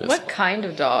 What kind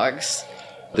of dogs?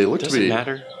 They look Does to it be.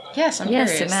 matter? Yes, I'm Yes,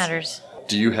 curious. it matters.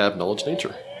 Do you have knowledge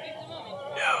nature?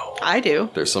 I do.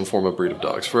 There's some form of breed of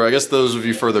dogs. For I guess those of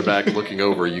you further back looking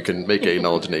over, you can make a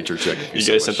knowledge nature check. If You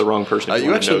so guys sent wish. the wrong person. if You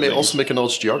wanna actually know may things. also make a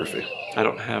knowledge geography. I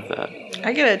don't have that.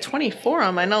 I get a 24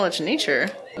 on my knowledge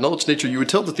nature. Knowledge nature, you would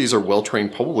tell that these are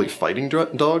well-trained, probably fighting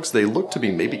dogs. They look to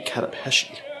be maybe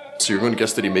Katapeshi. So you're going to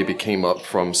guess that he maybe came up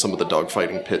from some of the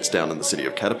dog-fighting pits down in the city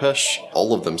of Katapesh.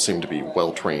 All of them seem to be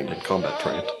well-trained and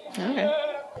combat-trained. Okay.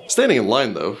 Standing in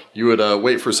line, though, you would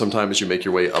wait for some time as you make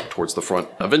your way up towards the front.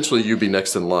 Eventually, you'd be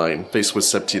next in line, faced with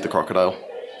Septi the crocodile.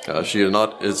 She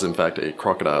is in fact a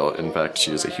crocodile. In fact,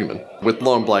 she is a human with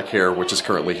long black hair, which is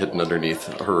currently hidden underneath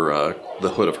her the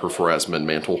hood of her Pharasman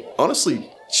mantle.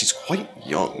 Honestly, she's quite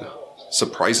young,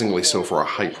 surprisingly so for a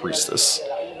high priestess.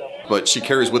 But she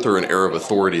carries with her an air of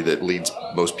authority that leads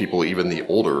most people, even the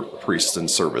older priests in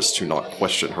service, to not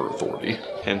question her authority.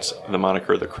 Hence the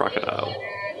moniker the crocodile.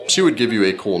 She would give you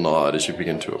a cool nod as you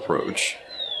begin to approach.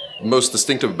 Most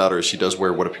distinctive about her is she does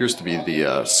wear what appears to be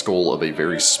the skull of a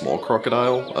very small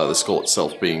crocodile, the skull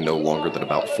itself being no longer than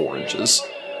about 4 inches.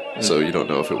 So you don't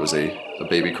know if it was a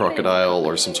baby crocodile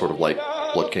or some sort of light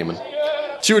blood caiman.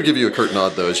 She would give you a curt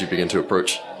nod, though, as you begin to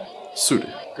approach.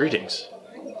 Sudi, Greetings.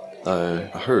 I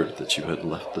heard that you had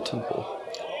left the temple.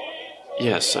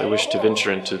 Yes, I wish to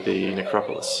venture into the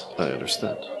necropolis. I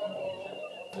understand.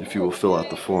 if you will fill out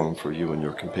the form for you and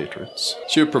your compatriots.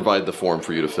 She would provide the form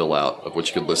for you to fill out, of which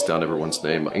you could list down everyone's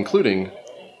name, including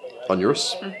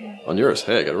Onuris. Onuris,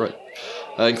 hey, I got it right.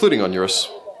 Including Onuris.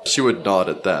 She would nod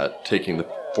at that, taking the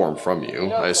form from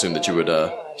you. I assume that she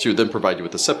would then provide you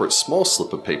with a separate small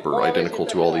slip of paper, identical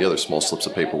to all the other small slips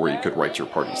of paper where you could write your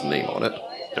party's name on it.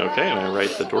 Okay, I'm going to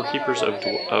write the Doorkeepers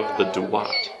of the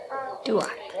Duat. Duat.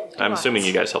 I'm assuming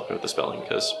you guys helped me with the spelling,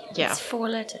 because Yeah. It's 4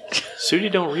 letters.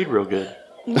 Sudi don't read real good.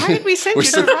 Why did we send you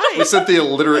to We write? sent the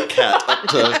illiterate cat up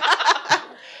to...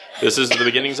 This is the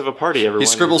beginnings of a party, everyone. He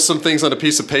scribbles some things on a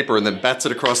piece of paper and then bats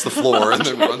it across the floor and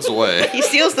then runs away. He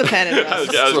steals the pen and I was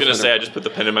runs. going to say, I just put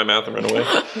the pen in my mouth and run away.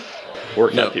 Or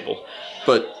cat No. people.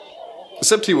 But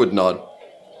Septi would nod.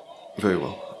 Very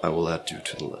well, I will add you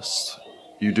to the list.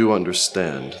 You do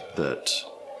understand that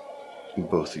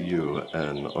both you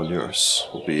and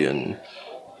Onuris will be in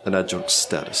an adjunct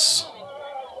status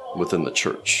within the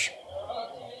church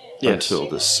Yes. until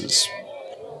this is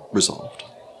resolved.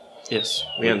 Yes,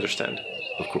 we understand.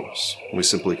 Of course, we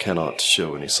simply cannot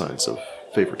show any signs of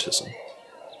favoritism.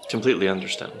 Completely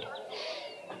understand.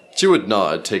 She would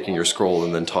nod, taking your scroll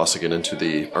and then tossing it into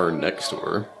the urn next to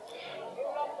her.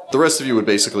 The rest of you would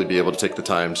basically be able to take the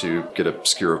time to get a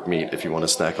skewer of meat if you want to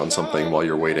snack on something while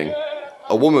you're waiting.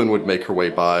 A woman would make her way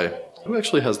by. Who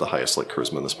actually has the highest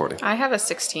charisma in this party? I have a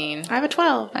 16. I have a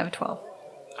 12. I have a 12.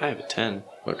 I have a 10.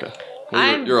 Okay.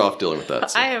 Well, you're off dealing with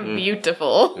that. So. I am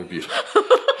beautiful. You're beautiful.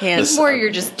 Hands. Or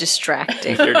you're just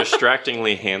distracting. You're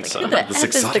distractingly handsome. The F is the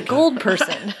exotic. gold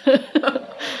person.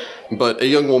 But a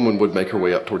young woman would make her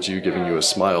way up towards you, giving you a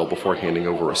smile before handing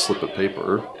over a slip of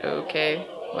paper. Okay.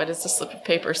 What does the slip of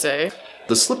paper say?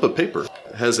 The slip of paper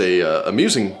has a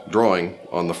amusing drawing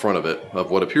on the front of it of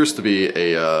what appears to be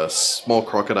a small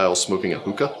crocodile smoking a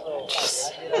hookah.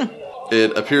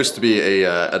 It appears to be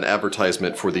an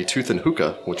advertisement for the Tooth and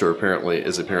Hookah, which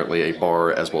is apparently a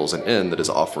bar as well as an inn that is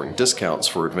offering discounts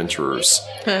for adventurers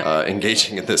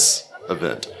engaging in this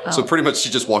event. So pretty much she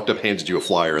just walked up, handed you a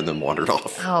flyer, and then wandered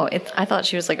off. Oh, I thought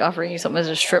she was like offering you something as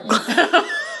a strip club.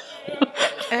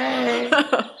 Hey.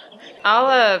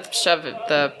 I'll shove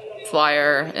the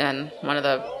flyer in one of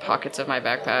the pockets of my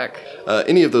backpack.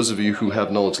 Any of those of you who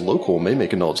have knowledge local may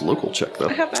make a knowledge local check, though.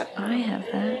 I have that. I have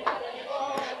that.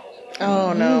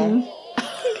 Oh, no.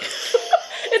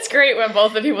 It's great when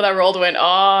both the people that rolled went,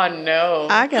 oh no.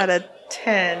 I got a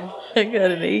 10. I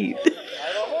got an 8.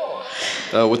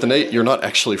 With an 8, you're not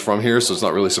actually from here, so it's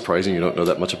not really surprising you don't know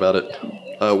that much about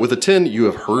it. With a 10, you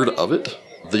have heard of it.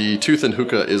 The Tooth and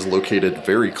Hookah is located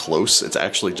very close. It's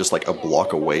actually just like a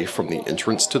block away from the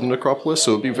entrance to the necropolis,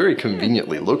 so it'd be very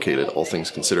conveniently located, all things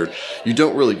considered. You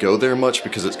don't really go there much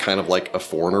because it's kind of like a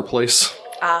foreigner place.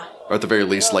 Or at the very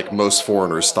least, like most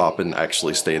foreigners stop and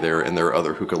actually stay there, and there are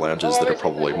other hookah lounges that are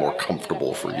probably more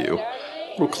comfortable for you.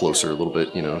 A little closer, a little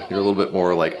bit, you're a little bit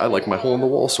more like, I like my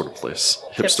hole-in-the-wall sort of place.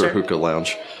 Hipster Hipster. hookah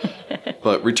lounge.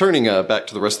 But returning back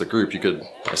to the rest of the group, you could,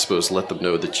 I suppose, let them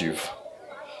know that you've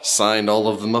signed all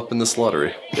of them up in this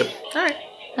lottery. Yep. All right.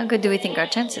 How good do we think our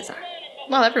chances are?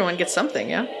 Well, everyone gets something,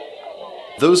 yeah?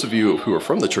 Those of you who are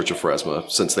from the Church of Pharasma,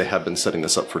 since they have been setting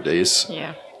this up for days,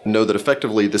 Yeah. know that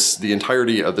effectively the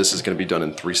entirety of this is going to be done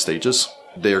in 3 stages.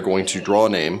 They are going to draw a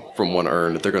name from one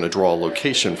urn. They're going to draw a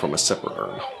location from a separate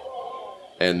urn.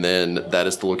 And then that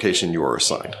is the location you are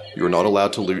assigned. You are not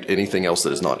allowed to loot anything else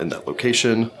that is not in that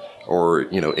location or,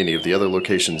 any of the other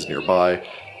locations nearby.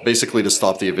 Basically to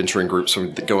stop the adventuring groups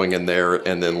from going in there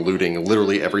and then looting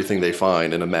literally everything they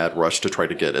find in a mad rush to try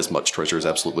to get as much treasure as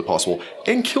absolutely possible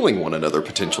and killing one another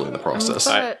potentially in the process.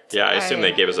 But I assume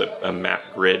they gave us a map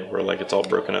grid where like it's all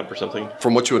broken up or something.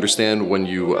 From what you understand,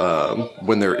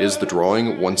 when there is the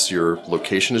drawing, once your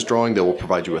location is drawing, they will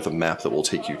provide you with a map that will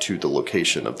take you to the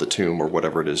location of the tomb or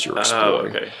whatever it is you're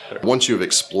exploring. okay. Once you have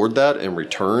explored that and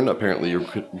return, apparently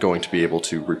you're going to be able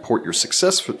to report your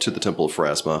success to the Temple of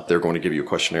Pharasma. They're going to give you a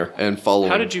questionnaire and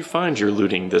following. How did you find your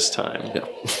looting this time? Yeah.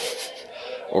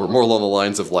 Or more along the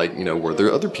lines of like, were there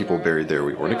other people buried there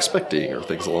we weren't expecting, or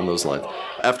things along those lines.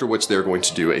 After which they're going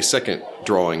to do a second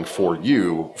drawing for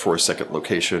you for a second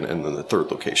location and then the third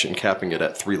location, capping it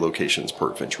at 3 locations per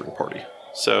adventuring party.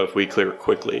 So if we clear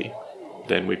quickly,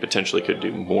 then we potentially could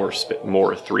do more 3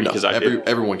 No, because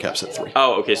everyone caps at 3.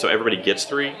 Oh, okay. So everybody gets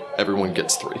 3. Everyone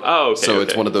gets 3. Oh, okay. So okay.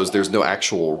 it's one of those. There's no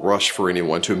actual rush for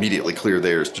anyone to immediately clear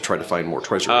theirs to try to find more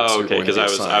treasure. Oh, You're okay. going to Because be I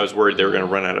was assigned. worried they were going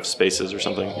to run out of spaces or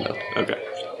something. No. Okay.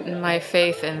 my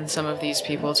faith in some of these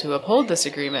people to uphold this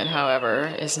agreement,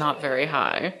 however, is not very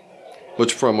high.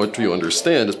 Which, from what you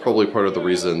understand, is probably part of the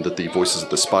reason that the Voices of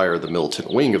the Spire, the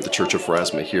militant wing of the Church of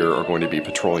Pharasma here, are going to be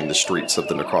patrolling the streets of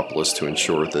the necropolis to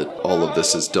ensure that all of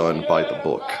this is done by the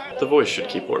book. The voice should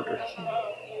keep order.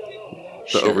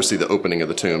 to oversee the opening of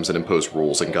the tombs and impose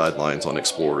rules and guidelines on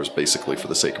explorers, basically for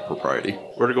the sake of propriety.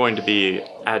 We're going to be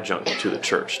adjunct to the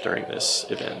church during this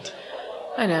event.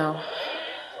 I know.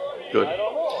 Good.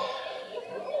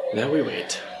 Now we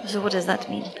wait. So what does that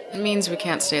mean? It means we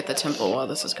can't stay at the temple while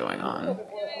this is going on.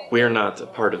 We are not a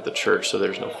part of the church, so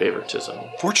there's no favoritism.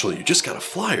 Fortunately, you just got a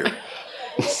flyer.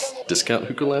 Discount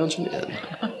hookah lounge and inn.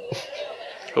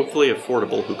 Hopefully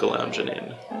affordable hookah lounge and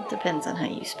inn. It depends on how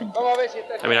you spend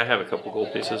it. I mean, I have a couple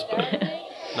gold pieces, but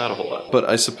not a whole lot. But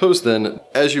I suppose then,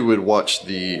 as you would watch,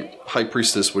 the high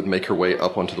priestess would make her way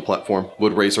up onto the platform,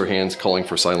 would raise her hands calling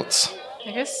for silence.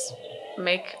 I guess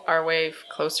make our way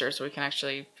closer so we can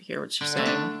actually hear what she's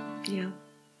saying. Yeah.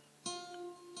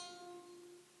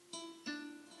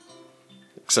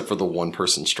 Except for the one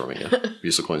person strumming a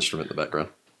musical instrument in the background.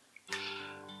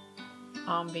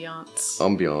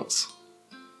 Ambiance.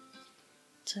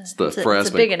 It's the a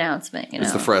Phrasman. big announcement, you know.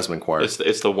 It's the Phrasman choir.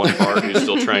 It's the one bard who's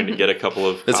still trying to get a couple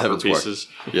of It's copper Heaven's Choir. pieces.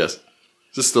 Yes.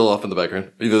 Just still off in the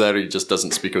background. Either that or he just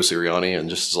doesn't speak Osiriani and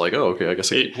just is like, oh, okay, I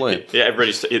guess I keep playing. Yeah,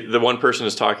 the one person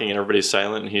is talking and everybody's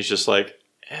silent, and he's just like,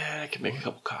 I can make a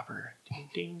couple copper. Ding,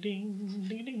 ding, ding,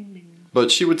 ding, ding, ding.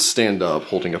 But she would stand up,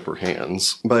 holding up her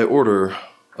hands. By order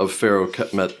of Pharaoh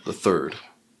Ketmet III,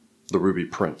 the Ruby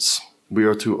Prince, we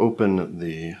are to open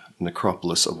the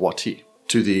necropolis of Wati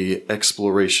to the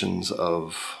explorations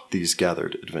of these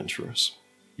gathered adventurers.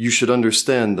 You should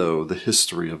understand, though, the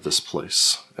history of this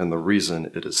place and the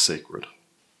reason it is sacred.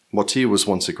 Wati was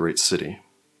once a great city,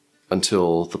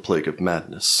 until the plague of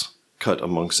madness cut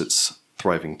amongst its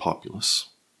thriving populace.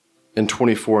 In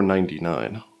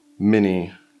 2499,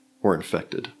 many were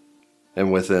infected,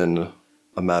 and within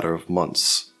a matter of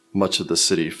months, much of the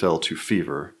city fell to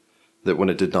fever that, when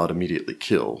it did not immediately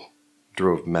kill,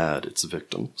 drove mad its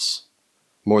victims.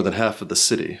 More than half of the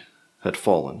city had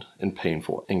fallen in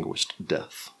painful, anguished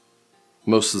death.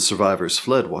 Most of the survivors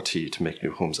fled Wati to make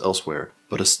new homes elsewhere,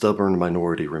 but a stubborn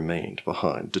minority remained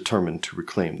behind, determined to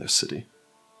reclaim their city.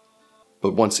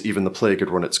 But once even the plague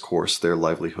had run its course, their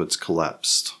livelihoods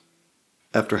collapsed.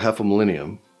 After half a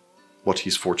millennium,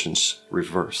 Wati's fortunes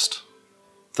reversed,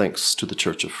 thanks to the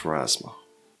Church of Pharasma.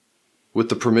 With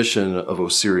the permission of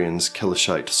Osirian's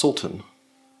Kelishite Sultan,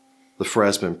 the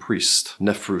Phrasman priest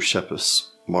Nefru Shepus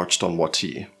marched on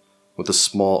Wati with a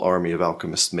small army of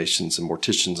alchemists, masons, and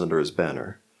morticians under his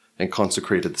banner, and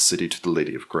consecrated the city to the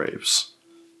Lady of Graves,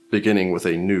 beginning with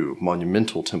a new,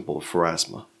 monumental temple of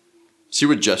Pharasma. She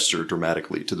would gesture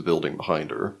dramatically to the building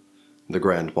behind her, the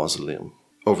Grand Mausoleum.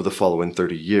 Over the following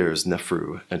 30 years,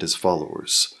 Nefru and his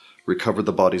followers recovered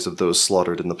the bodies of those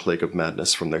slaughtered in the plague of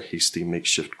madness from their hasty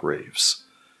makeshift graves,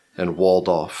 and walled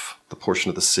off the portion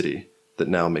of the city that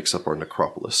now makes up our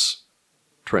necropolis,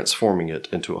 transforming it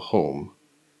into a home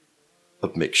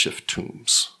of makeshift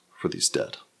tombs for these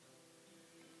dead.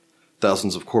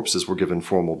 Thousands of corpses were given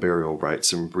formal burial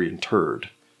rites and reinterred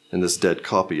in this dead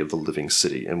copy of the living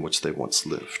city in which they once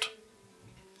lived,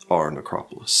 our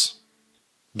necropolis.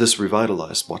 This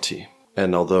revitalized Wati,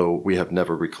 and although we have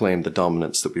never reclaimed the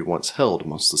dominance that we once held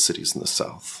amongst the cities in the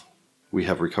south, we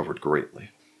have recovered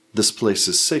greatly. This place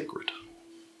is sacred,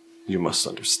 you must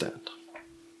understand.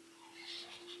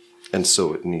 And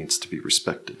so it needs to be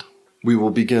respected. We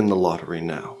will begin the lottery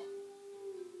now.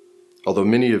 Although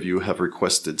many of you have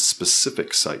requested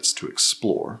specific sites to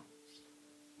explore,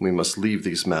 we must leave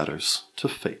these matters to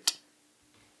fate.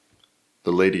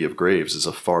 The Lady of Graves is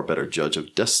a far better judge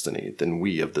of destiny than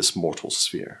we of this mortal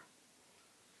sphere.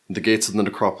 The gates of the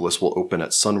necropolis will open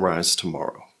at sunrise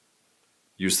tomorrow.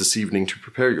 Use this evening to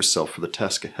prepare yourself for the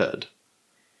task ahead,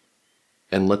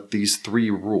 and let these 3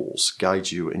 rules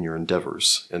guide you in your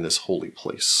endeavors in this holy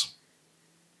place.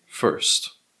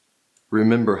 First,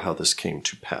 remember how this came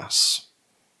to pass.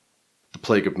 The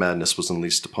plague of madness was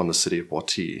unleashed upon the city of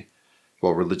Wati,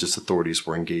 while religious authorities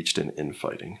were engaged in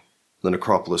infighting. The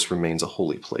necropolis remains a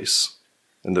holy place,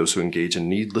 and those who engage in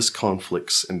needless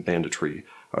conflicts and banditry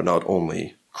are not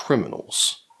only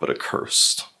criminals, but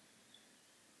accursed.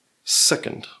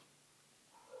 Second,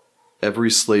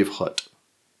 every slave hut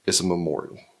is a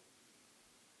memorial.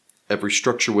 Every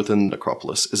structure within the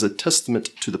necropolis is a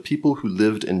testament to the people who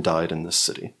lived and died in this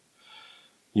city.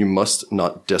 You must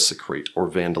not desecrate or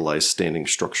vandalize standing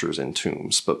structures and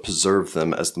tombs, but preserve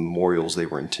them as the memorials they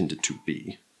were intended to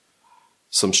be.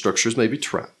 Some structures may be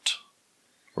trapped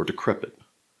or decrepit,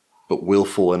 but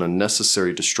willful and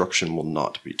unnecessary destruction will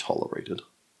not be tolerated.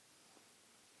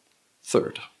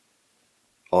 Third,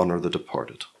 honor the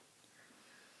departed.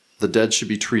 The dead should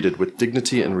be treated with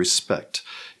dignity and respect.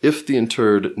 If the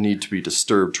interred need to be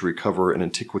disturbed to recover an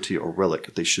antiquity or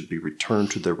relic, they should be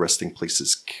returned to their resting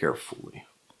places carefully.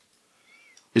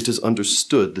 It is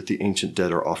understood that the ancient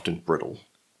dead are often brittle,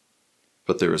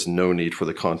 but there is no need for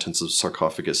the contents of the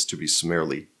sarcophagus to be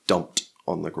summarily dumped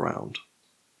on the ground.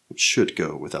 It should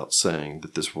go without saying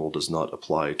that this rule does not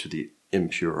apply to the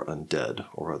impure undead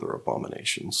or other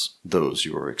abominations. Those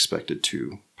you are expected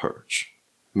to purge.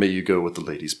 May you go with the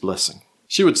lady's blessing.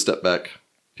 She would step back,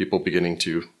 people beginning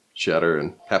to chatter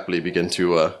and happily begin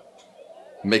to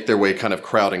make their way kind of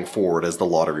crowding forward as the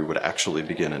lottery would actually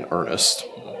begin in earnest.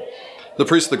 The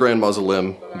priest of the Grand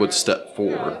Mausoleum would step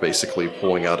forward, basically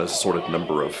pulling out a sort of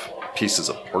number of pieces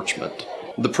of parchment.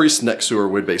 The priest next to her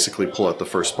would basically pull out the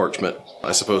first parchment.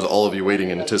 I suppose all of you waiting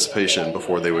in anticipation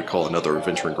before they would call another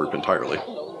adventuring group entirely.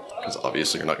 Because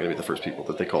obviously you're not going to be the first people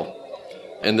that they call.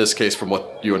 In this case, from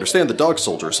what you understand, the dog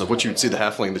soldiers, of which you'd see the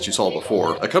halfling that you saw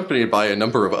before, accompanied by a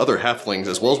number of other halflings,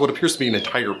 as well as what appears to be an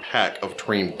entire pack of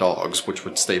trained dogs, which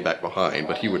would stay back behind,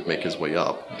 but he would make his way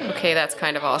up. Okay, that's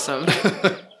kind of awesome.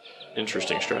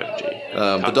 Interesting strategy.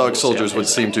 The dog soldiers would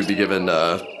seem to be given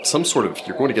some sort of,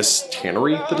 you're going to guess,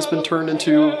 tannery that has been turned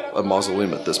into a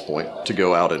mausoleum at this point to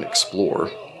go out and explore.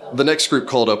 The next group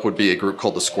called up would be a group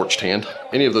called the Scorched Hand.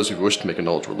 Any of those who wish to make a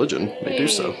knowledge religion may do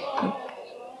so.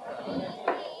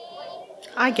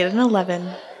 I get an 11.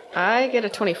 I get a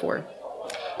 24.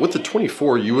 With the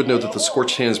 24, you would know that the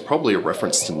Scorched Hand is probably a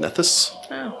reference to Nethys,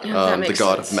 the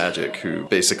god of magic, who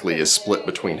basically is split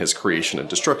between his creation and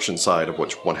destruction side, of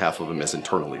which one half of him is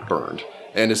internally burned,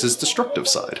 and is his destructive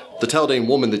side. The Taldane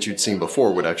woman that you'd seen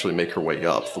before would actually make her way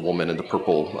up, the woman in the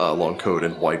purple long coat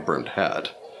and wide-brimmed hat.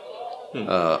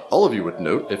 All of you would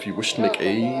note if you wish to make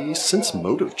a sense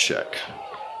motive check.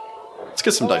 Let's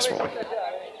get some dice rolling.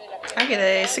 I get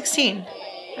a 16.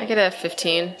 I get a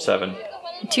 15. 7.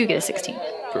 2 get a 16.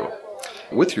 Cool.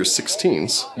 With your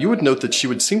 16s, you would note that she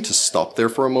would seem to stop there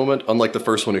for a moment, unlike the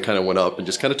first one who kind of went up and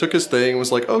just kind of took his thing and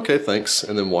was like, okay, thanks,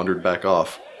 and then wandered back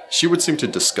off. She would seem to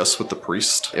discuss with the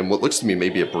priest, and what looks to me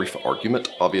maybe a brief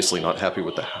argument, obviously not happy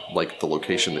with the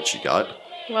location that she got.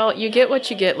 Well, you get what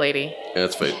you get, lady. Yeah,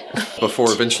 that's fate.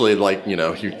 Before eventually,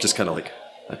 you just kind of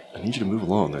I need you to move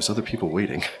along, there's other people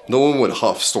waiting. The woman would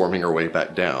huff, storming her way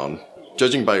back down.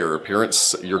 Judging by her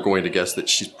appearance, you're going to guess that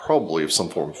she's probably of some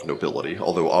form of nobility,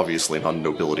 although obviously not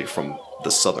nobility from the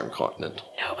southern continent.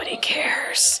 Nobody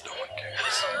cares. No one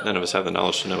cares. None of us have the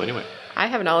knowledge to know anyway. I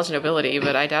have knowledge of nobility,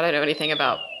 but I doubt I know anything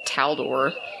about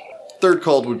Taldor. Third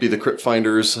called would be the Crypt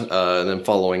Finders, and then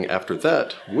following after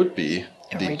that would be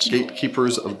the Original.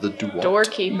 Gatekeepers of the Duat.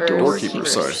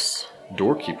 Doorkeepers.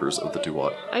 Doorkeepers of the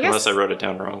Duat. I guess. Unless I wrote it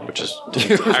down wrong, which is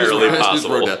entirely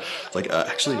possible.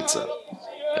 Actually, it's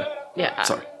Yeah.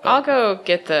 Sorry. I'll go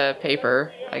get the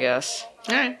paper, I guess.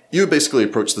 All right. You would basically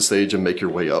approach the stage and make your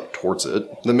way up towards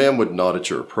it. The man would nod at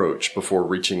your approach before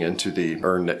reaching into the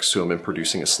urn next to him and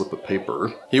producing a slip of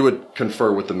paper. He would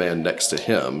confer with the man next to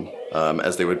him,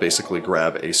 as they would basically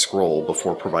grab a scroll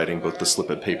before providing both the slip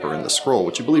of paper and the scroll,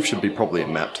 which you believe should be probably a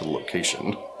map to the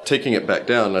location. Taking it back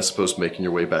down, and I suppose making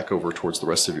your way back over towards the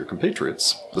rest of your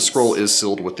compatriots. The scroll is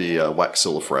sealed with the wax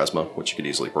seal of Pharasma, which you could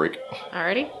easily break.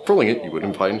 Alrighty. Pulling it, you would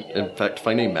in fact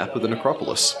find a map of the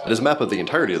necropolis. It is a map of the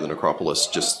entirety of the necropolis,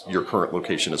 just your current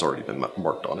location has already been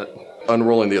marked on it.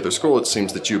 Unrolling the other scroll, it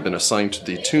seems that you have been assigned to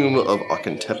the tomb of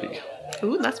Akentepi.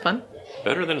 Ooh, that's fun.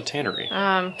 Better than a tannery.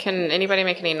 Can anybody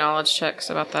make any knowledge checks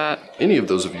about that? Any of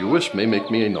those of you wish may make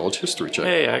me a knowledge history check.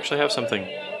 Hey, I actually have something.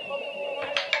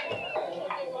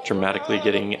 Dramatically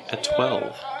getting a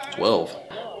 12. 12.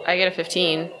 I get a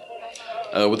 15.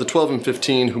 With the 12 and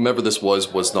 15, whomever this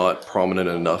was not prominent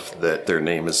enough that their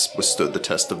name has withstood the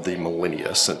test of the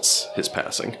millennia since his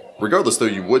passing. Regardless, though,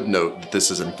 you would note that this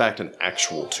is in fact an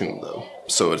actual tomb, though.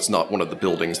 So it's not one of the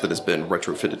buildings that has been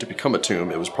retrofitted to become a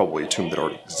tomb. It was probably a tomb that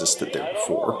already existed there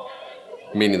before.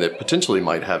 Meaning that potentially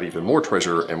might have even more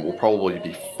treasure and will probably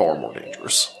be far more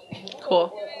dangerous.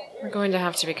 Cool. We're going to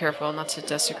have to be careful not to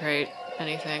desecrate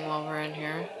anything while we're in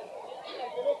here.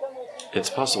 It's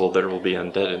possible there will be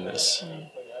undead in this.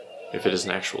 If it is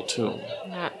an actual tomb.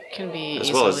 That can be As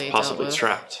easily well as possibly dealt with.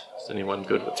 trapped. Is anyone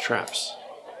good with traps?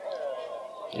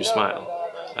 You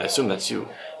smile. I assume that's you.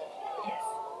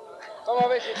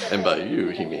 And by you,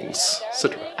 he means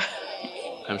Citra.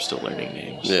 I'm still learning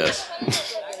names. Yes.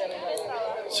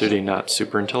 Sudi, not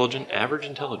super intelligent, average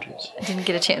intelligence. I didn't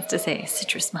get a chance to say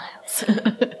citrus smiles.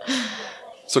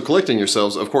 So collecting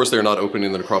yourselves, of course they're not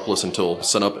opening the necropolis until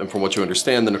sunup, and from what you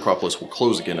understand, the necropolis will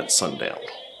close again at sundown.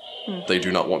 They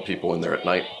do not want people in there at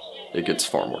night. It gets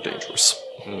far more dangerous.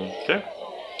 Okay.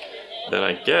 Then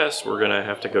I guess we're gonna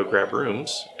have to go grab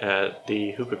rooms at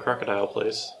the Hookah Crocodile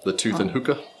place. The Tooth and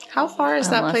Hookah? How far is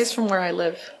that Unless- place from where I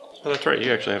live? Oh, that's right.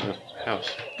 You actually have a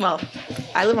house. Well,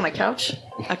 I live on a couch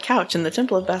in the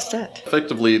Temple of Bastet.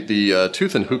 Effectively, the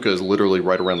Tooth and Hookah is literally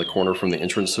right around the corner from the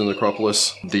entrance to the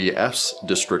necropolis. The Afs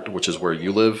district, which is where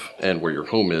you live and where your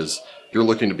home is, you're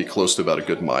looking to be close to about a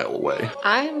good mile away.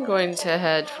 I'm going to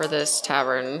head for this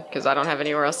tavern because I don't have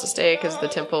anywhere else to stay because the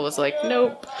temple was like,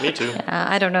 nope. Me too.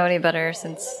 I don't know any better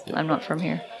since I'm not from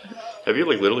here. Have you,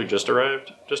 like, literally just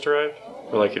arrived?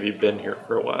 Or, like, have you been here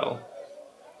for a while?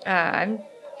 I'm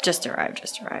just arrived,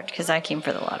 because I came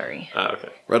for the lottery. Okay.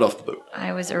 Right off the boat.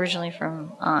 I was originally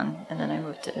from An, and then I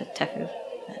moved to Tefu,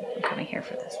 and I'm coming here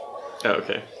for this. Oh,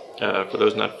 okay. For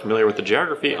those not familiar with the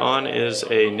geography, On is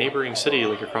a neighboring city,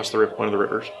 like, across one of the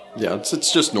rivers. Yeah,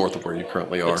 it's just north of where you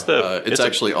currently are. It's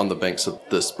actually on the banks of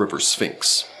this river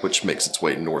Sphinx, which makes its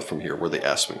way north from here, where the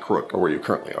Aspen Crook, or where you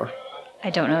currently are.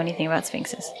 I don't know anything about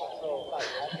sphinxes.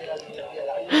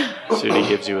 Sudi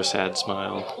gives you a sad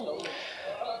smile.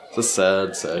 It's a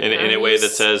sad... In a way that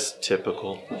says,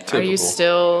 typical. Are you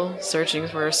still searching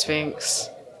for a sphinx?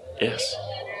 Yes.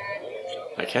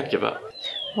 I can't give up.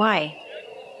 Why?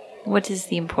 What is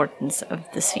the importance of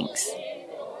the sphinx?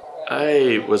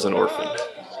 I was an orphan.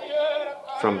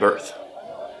 From birth.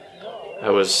 I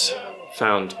was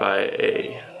found by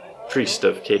a priest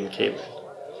of Caden Caelan.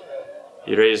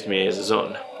 He raised me as his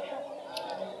own,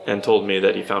 and told me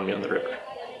that he found me on the river.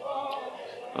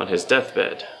 On his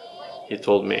deathbed, he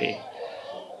told me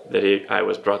that I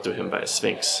was brought to him by a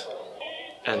sphinx,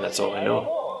 and that's all I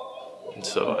know. And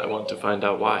so I want to find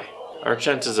out why. Our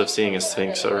chances of seeing a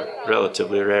sphinx are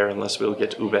relatively rare unless we'll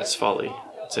get Ubet's Folly.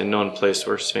 It's a known place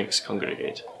where sphinx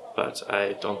congregate, but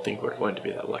I don't think we're going to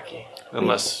be that lucky,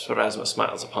 unless Pharasma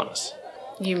smiles upon us.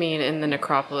 You mean in the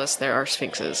necropolis there are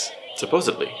sphinxes?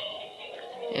 Supposedly.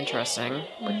 Interesting.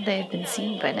 Wouldn't they have been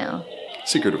seen by now?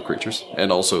 Secretive creatures.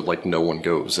 And also, like, no one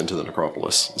goes into the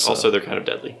necropolis. So. Also, they're kind of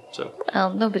deadly, so...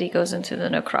 Well, nobody goes into the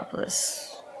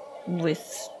necropolis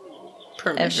with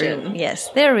Permission. Yes,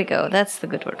 there we go. That's the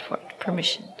good word for it.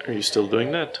 Permission. Are you still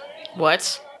doing that?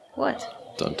 What?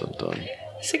 What? Dun dun dun.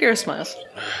 Segura smiles.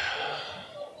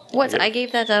 What? I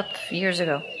gave that up years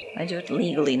ago. I do it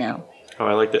legally now. Oh,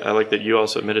 I like that you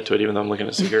also admitted to it, even though I'm looking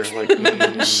at Segura. I'm like,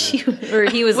 Or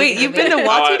he was. Wait, looking you've at been me. to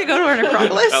Watu to go to our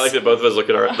necropolis? I like that both of us look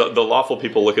at the lawful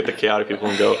people look at the chaotic people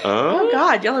and go, Oh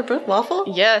god, y'all are both lawful?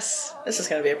 Yes. This is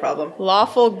gonna be a problem.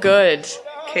 Lawful good.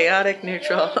 Chaotic,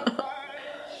 neutral.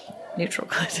 Neutral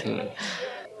good.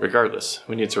 Regardless,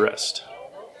 we need to rest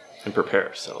and prepare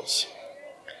ourselves.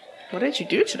 What did you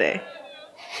do today?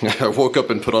 I woke up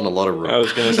and put on a lot of rope. I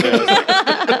was going to say,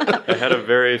 I had a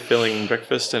very filling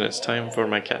breakfast and it's time for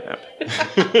my cat nap.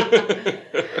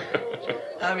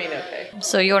 I mean, okay.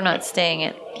 So you're not staying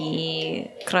at the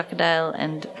Crocodile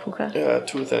and Hookah?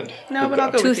 Tooth and No, but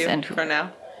I'll go with Tooth you and for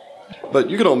now. But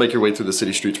you can all make your way through the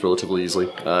city streets relatively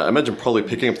easily. I imagine probably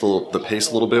picking up the pace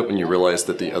a little bit when you realize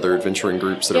that the other adventuring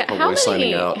groups that are probably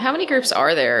signing out. How many groups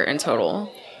are there in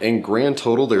total? In grand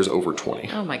total, there's over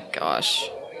 20. Oh my gosh.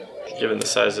 Given the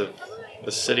size of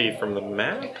the city from the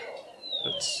map,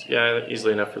 that's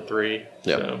easily enough for 3.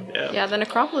 Yeah. So, Yeah, the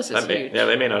necropolis is huge.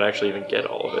 they may not actually even get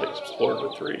all of it explored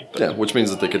with 3. But Yeah, which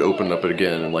means that they could open up it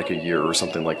again in like a year or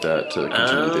something like that to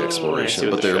continue the I see exploration.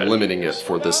 what But the they're strategy limiting it is.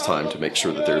 for this time to make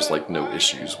sure that there's like no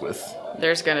issues with.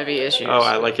 There's gonna be issues. Oh,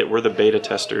 I like it. We're the beta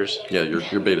testers. Yeah,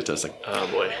 you're beta testing. Oh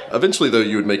boy. Eventually, though,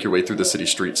 you would make your way through the city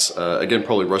streets. Again,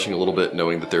 probably rushing a little bit,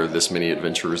 knowing that there are this many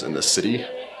adventurers in the city.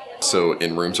 So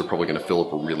in rooms are probably going to fill up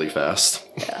really fast.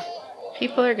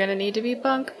 People are gonna need to be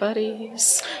bunk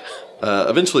buddies.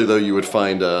 Eventually, though, you would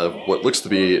find what looks to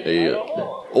be a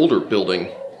older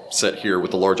building set here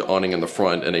with a large awning in the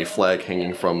front and a flag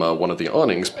hanging from one of the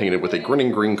awnings painted with a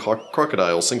grinning green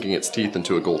crocodile sinking its teeth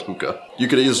into a gold hookah. You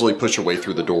could easily push your way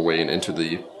through the doorway and into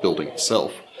the building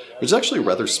itself, which is actually a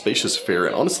rather spacious affair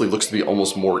and honestly looks to be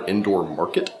almost more indoor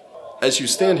market. As you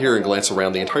stand here and glance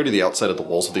around, the entirety of the outside of the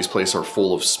walls of these places are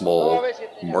full of small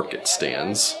market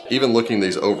stands. Even looking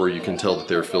these over, you can tell that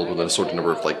they're filled with an assorted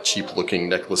number of like cheap-looking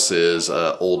necklaces,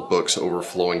 old books,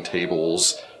 overflowing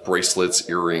tables, bracelets,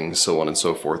 earrings, so on and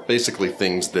so forth. Basically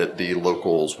things that the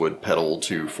locals would peddle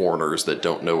to foreigners that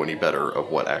don't know any better of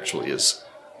what actually is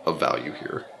of value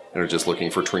here, and are just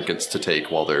looking for trinkets to take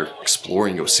while they're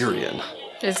exploring Osirian.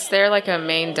 Is there like a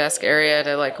main desk area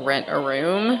to like rent a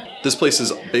room? This place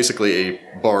is basically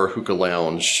a bar, hookah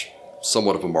lounge,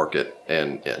 somewhat of a market,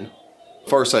 and inn.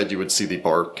 Far side, you would see the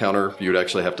bar counter. You would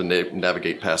actually have to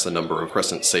navigate past a number of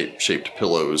crescent-shaped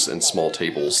pillows and small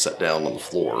tables set down on the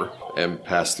floor, and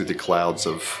pass through the clouds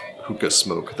of hookah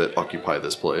smoke that occupy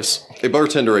this place. A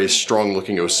bartender, a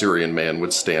strong-looking Osirian man,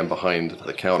 would stand behind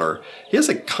the counter. He has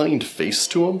a kind face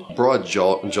to him,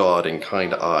 broad-jawed and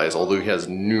kind eyes, although he has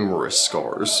numerous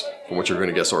scars, from which you're going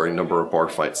to guess are a number of bar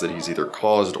fights that he's either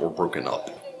caused or broken up.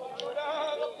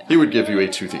 He would give you a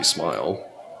toothy smile.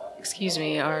 Excuse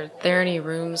me, are there any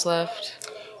rooms left?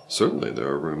 Certainly there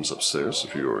are rooms upstairs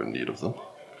if you are in need of them.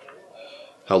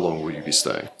 How long will you be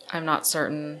staying? I'm not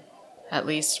certain. At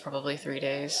least probably 3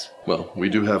 days. Well, we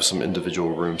do have some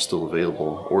individual rooms still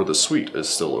available, or the suite is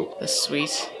still open. The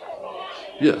suite?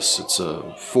 Yes, it's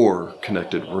 4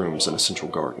 connected rooms in a central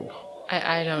garden.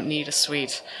 I don't need a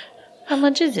suite. How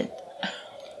much is it?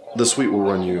 The suite will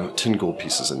run you 10 gold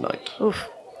pieces a night. Oof.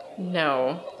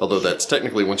 No. Although that's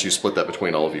technically, once you split that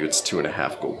between all of you, it's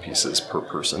 2.5 gold pieces per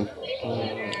person. I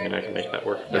mean, I can make that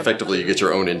work. Effectively, you get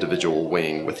your own individual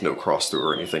wing with no cross-through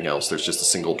or anything else. There's just a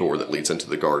single door that leads into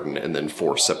the garden, and then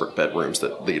 4 separate bedrooms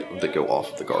that go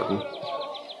off of the garden.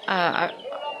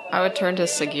 I would turn to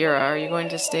Sagira. Are you going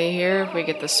to stay here if we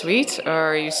get the suite, or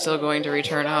are you still going to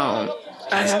return home?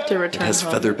 I have to return It has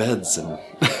home. feather beds and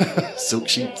silk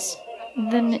sheets.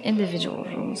 Then individual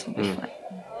rooms will be fine.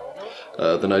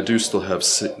 Then I do still have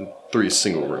 3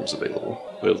 single rooms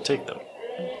available. We'll take them.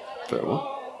 Very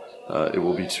well. It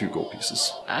will be 2 gold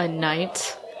pieces. A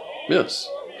night? Yes.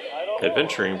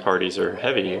 Adventuring parties are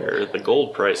heavier. The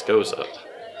gold price goes up.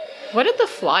 What did the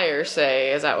flyer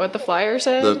say? Is that what the flyer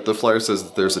said? The flyer says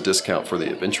that there's a discount for the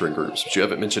adventuring groups, but you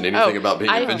haven't mentioned anything about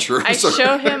being adventurers. I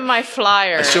show him my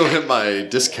flyer. I show him my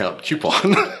discount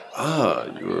coupon.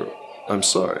 I'm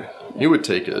sorry. You would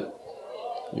take it.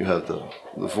 You have the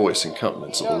voice and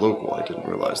countenance of a local. I didn't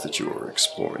realize that you were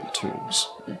exploring the tombs.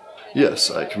 Yes,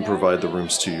 I can provide the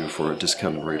rooms to you for a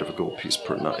discounted rate of a gold piece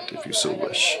per night, if you so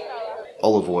wish.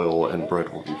 Olive oil and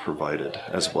bread will be provided,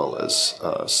 as well as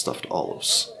stuffed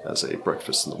olives as a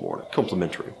breakfast in the morning,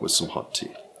 complimentary with some hot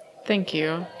tea. Thank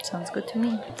you. Sounds good to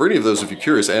me. For any of those, if you're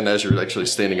curious, and as you're actually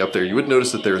standing up there, you would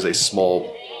notice that there is a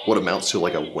small, what amounts to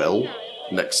like a well,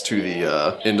 next to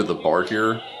the end of the bar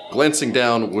here. Glancing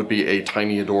down would be a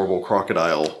tiny, adorable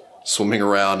crocodile swimming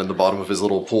around in the bottom of his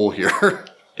little pool here.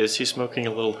 Is he smoking a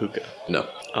little hookah? No.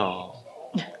 Oh.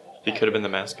 He could have been the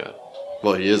mascot.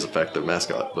 Well, he is, in fact, their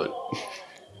mascot, but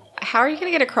How are you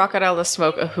going to get a crocodile to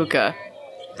smoke a hookah?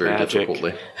 very Magic.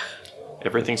 difficultly.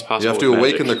 Everything's possible. You have to with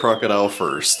awaken the magic. crocodile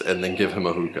first, and then give him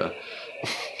a hookah.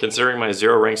 Considering my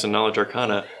 0 ranks in knowledge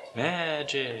arcana,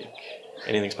 magic.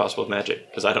 Anything's possible with magic,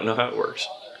 because I don't know how it works.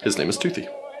 His name is Toothy.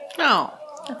 Oh.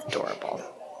 That's adorable.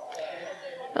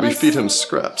 We feed him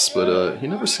scraps, but he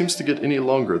never seems to get any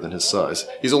longer than his size.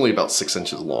 He's only about 6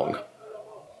 inches long.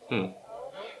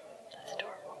 That's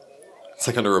adorable. It's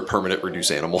like under a permanent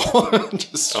reduce animal.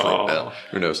 Just straight Aw. down.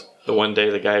 Who knows? The one day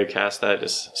the guy who cast that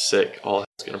is sick, all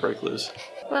hell's gonna break loose.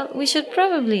 Well, we should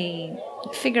probably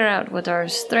figure out what our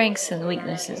strengths and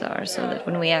weaknesses are so that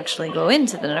when we actually go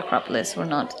into the necropolis, we're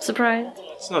not surprised.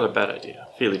 It's not a bad idea.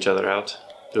 Feel each other out.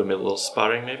 Do a little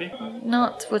sparring, maybe?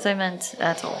 Not what I meant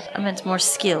at all. I meant more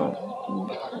skill.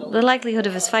 The likelihood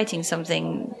of us fighting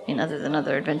something in other than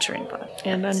other adventuring parts.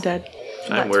 And undead.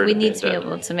 I'm But worried we of need being to be dead.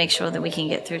 able to make sure that we can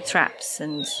get through traps.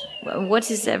 And what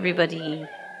is everybody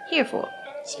here for?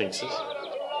 Sphinxes.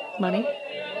 Money.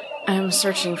 I'm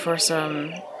searching for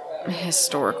some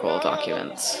historical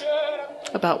documents.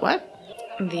 About what?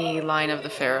 The Line of the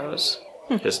Pharaohs.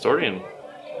 Historian.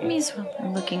 Me as well.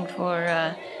 I'm looking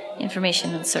for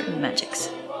information on certain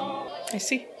magics. I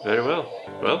see. Very well.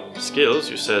 Well, skills,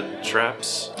 you said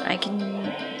traps, I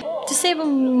can disable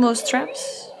most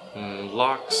traps.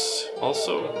 locks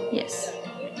also. Yes.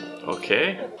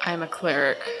 Okay. I'm a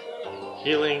cleric.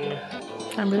 Healing,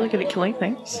 I'm really good at killing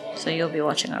things. So you'll be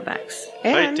watching our backs.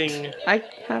 And fighting. I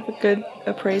have a good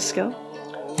appraise skill.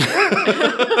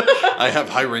 I have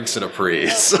high ranks in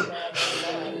appraise.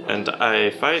 And I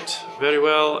fight very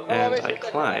well, and I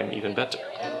climb even better.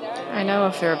 I know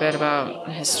a fair bit about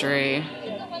history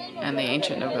and the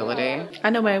ancient nobility. I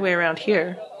know my way around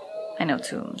here. I know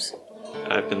tombs.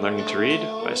 I've been learning to read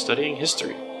by studying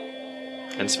history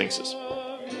and sphinxes.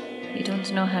 You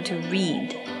don't know how to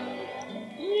read.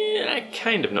 Yeah, I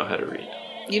kind of know how to read.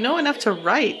 You know enough to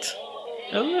write.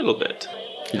 A little bit.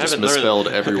 He just haven't learned- misspelled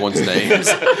everyone's names.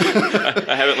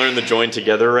 I haven't learned the join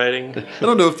together writing. I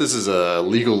don't know if this is a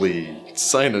legally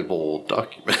signable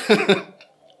document.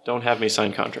 Don't have me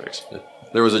sign contracts.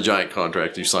 There was a giant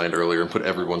contract you signed earlier and put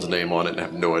everyone's name on it and I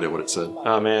have no idea what it said.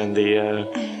 Oh man, the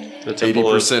temple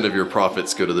 80% of your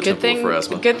profits go to the Temple of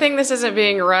Pharasma. Good thing this isn't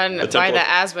being run by Temple the of-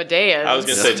 Asmodeans. I was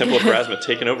going to say Temple of Pharasma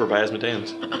taken over by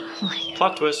Asmodeans.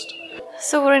 Plot twist.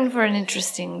 So we're in for an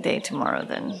interesting day tomorrow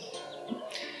then.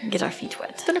 get our feet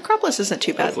wet. The necropolis isn't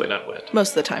too bad Hopefully not wet. most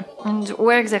of the time. And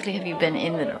where exactly have you been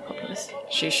in the necropolis?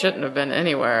 She shouldn't have been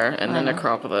anywhere in the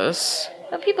necropolis.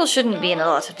 Well, people shouldn't be in a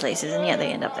lot of places, and yet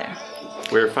they end up there.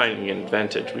 We're finding an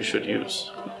advantage we should use.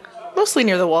 Mostly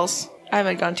near the walls. I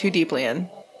haven't gone too deeply in.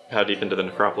 How deep into the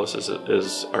necropolis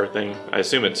is our thing? I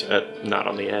assume it's not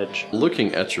on the edge.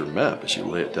 Looking at your map as you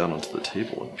lay it down onto the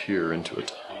table and peer into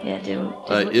it. Yeah,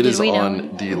 It is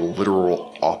on the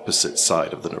literal opposite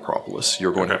side of the necropolis.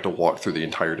 You're going to have to walk through the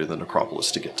entirety of the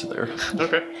necropolis to get to there.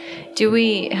 Okay. Do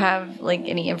we have, like,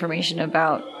 any information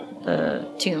about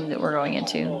the tomb that we're going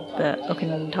into? The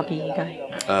Okantapi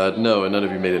guy? No, and none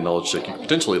of you made a knowledge check. You could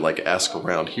potentially ask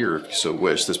around here if you so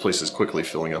wish. This place is quickly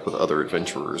filling up with other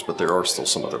adventurers, but there are still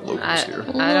some other locals here.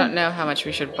 I don't know how much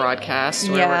we should broadcast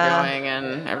where Yeah. we're going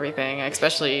and everything,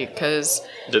 especially because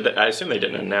I assume they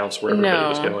didn't announce where everybody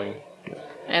was No.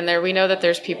 going. we know that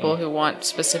there's people who want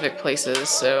specific places,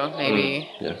 so maybe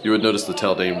Yeah, you would notice the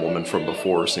Taldane woman from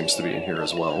before seems to be in here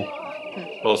as well.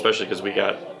 Well, especially because we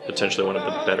got potentially one of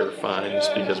the better finds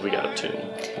because we got a tomb.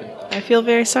 I feel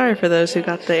very sorry for those who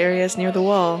got the areas near the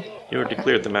wall. You already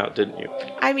cleared them out, didn't you?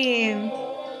 I mean,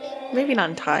 maybe not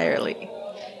entirely.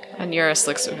 and Eurus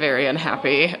looks very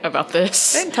unhappy about I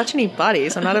this. didn't touch any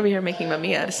bodies. I'm not over here making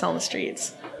Mamiya to sell in the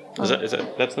streets. That's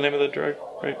the name of the drug,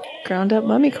 right? Ground up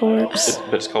mummy corpse.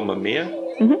 But it's called Mamiya?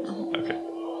 Mm-hmm.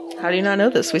 Okay. How do you not know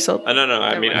this? We sold. No.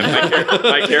 I mean,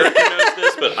 my character knows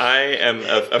this, but I am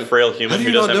a frail human How do who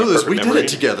you not doesn't know have a this? perfect We did memory. it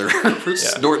together. We're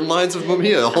snorting lines of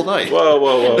Mamiya all night.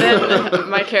 Whoa. Then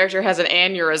my character has an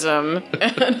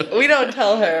aneurysm. We don't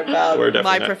tell her about We're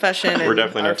definitely my not- profession We're and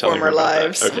definitely our not telling her former about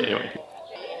lives. that. Okay, anyway.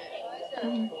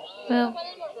 Well,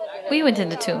 we went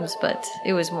into tombs, but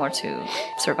it was more to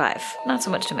survive, not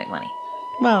so much to make money.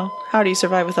 Well, how do you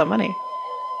survive without money?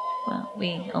 Well,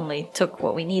 we only took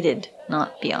what we needed,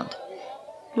 not beyond.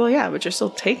 Well, yeah, but you're still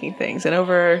taking things. And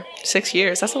over 6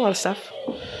 years, that's a lot of stuff.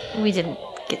 We didn't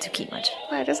get to keep much.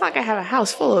 Right, it's not like I have a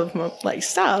house full of,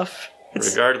 stuff.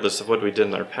 It's Regardless of what we did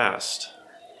in our past,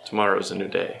 tomorrow is a new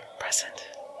day. present.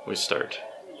 We start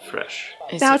fresh.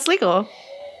 Now it's legal.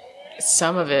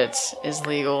 Some of it is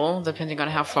legal, depending on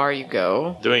how far you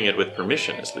go. Doing it with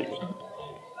permission is legal.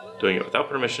 Doing it without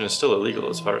permission is still illegal,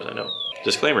 as far as I know.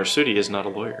 Disclaimer: Sudi is not a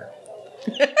lawyer,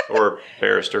 or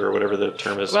barrister, or whatever the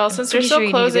term is. Well, since they're Pretty still sure you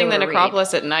need closing to the be able to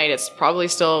necropolis at night, it's probably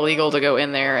still illegal to go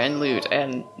in there and loot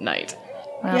at night.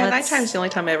 Well, Yeah, that's- nighttime's the only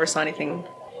time I ever saw anything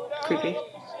creepy.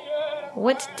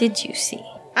 What did you see?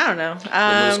 I don't know.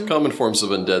 The most common forms of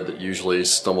undead that usually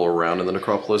stumble around in the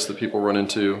necropolis that people run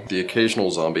into, the occasional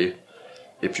zombie.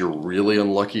 If you're really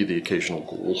unlucky, the occasional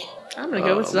ghoul. I'm gonna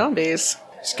go with zombies.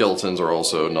 Skeletons are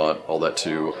also not all that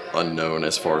too unknown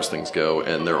as far as things go,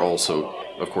 and they're also,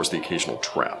 of course, the occasional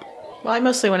trap. Well, I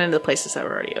mostly went into the places that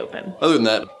were already open. Other than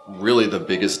that, really the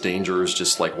biggest dangers,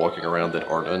 just walking around that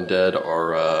aren't undead,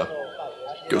 are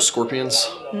ghost scorpions,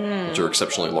 which are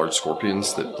exceptionally large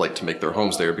scorpions that like to make their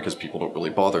homes there because people don't really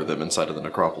bother them inside of the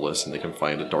necropolis, and they can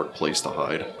find a dark place to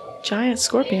hide. Giant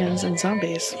scorpions and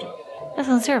zombies. That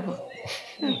sounds terrible.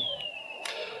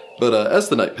 But as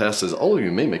the night passes, all of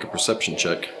you may make a perception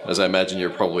check, as I imagine you're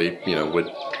probably,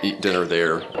 would eat dinner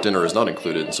there. Dinner is not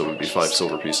included, so it would be 5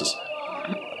 silver pieces.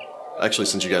 Actually,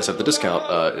 since you guys have the discount,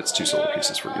 it's 2 silver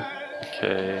pieces for you.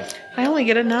 Okay. I only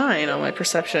get a 9 on my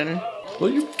perception.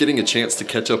 Well, you're getting a chance to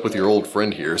catch up with your old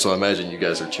friend here, so I imagine you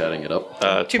guys are chatting it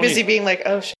up. Too busy being like,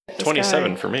 oh shit. This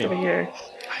 27 guy for me. Over here.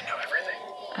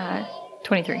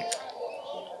 23.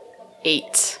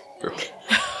 8.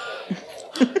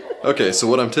 Okay, so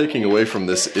what I'm taking away from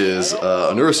this is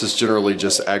Anurus is generally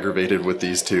just aggravated with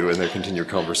these two and their continued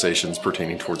conversations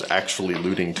pertaining towards actually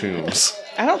looting tombs.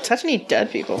 I don't touch any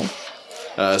dead people.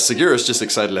 Sagira is just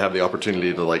excited to have the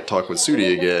opportunity to talk with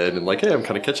Sudi again and hey, I'm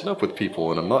kind of catching up with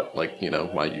people and I'm not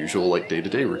my usual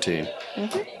day-to-day routine.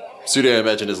 Sudi, I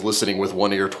imagine, is listening with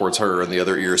one ear towards her and the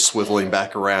other ear swiveling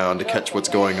back around to catch what's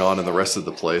going on in the rest of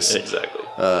the place. Exactly.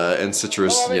 And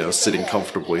Citra's, sitting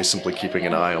comfortably, simply keeping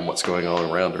an eye on what's going on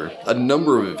around her. A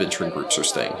number of adventuring groups are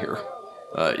staying here.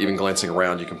 Even glancing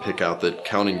around, you can pick out that,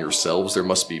 counting yourselves, there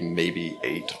must be maybe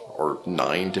 8 or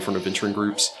 9 different adventuring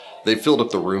groups. They've filled up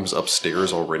the rooms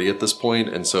upstairs already at this point,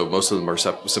 and so most of them are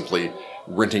simply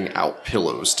renting out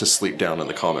pillows to sleep down in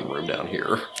the common room down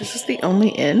here. Is this the only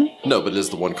inn? No, but it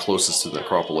is the one closest to the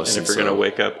necropolis. And if you're going to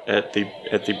wake up at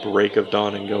the break of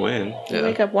dawn and go in, You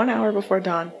wake up 1 hour before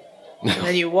dawn. And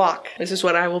then you walk. This is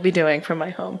what I will be doing from my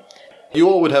home. You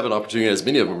all would have an opportunity, as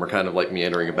many of them are kind of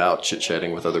meandering about,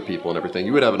 chit-chatting with other people and everything.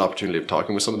 You would have an opportunity of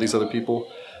talking with some of these other people.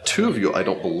 2 of you, I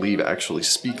don't believe, actually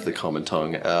speak the common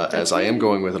tongue, as I am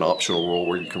going with an optional rule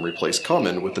where you can replace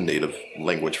common with the native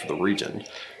language for the region.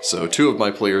 So 2 of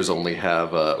my players only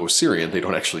have Osirian. They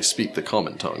don't actually speak the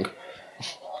common tongue.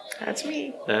 That's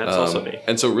me. That's also me.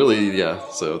 And so really,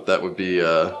 so that would be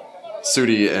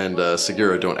Sudi and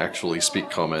Sagira don't actually speak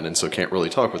common, and so can't really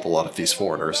talk with a lot of these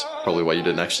foreigners. Probably why you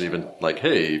didn't actually even, like,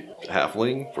 hey,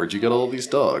 halfling, where'd you get all these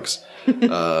dogs?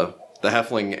 The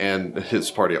halfling and his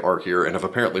party are here and have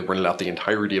apparently rented out the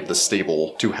entirety of the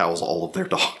stable to house all of their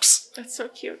dogs. That's so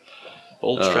cute.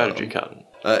 Bold strategy, Cotton.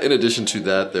 In addition to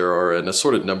that, there are an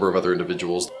assorted number of other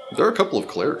individuals. There are a couple of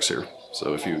clerics here,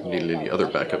 so if you needed any other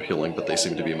backup healing, but they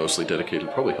seem to be mostly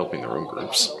dedicated, probably helping their own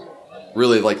groups.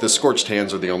 Really, like, the Scorched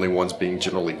Hands are the only ones being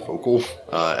generally vocal,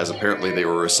 as apparently they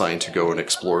were assigned to go and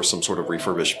explore some sort of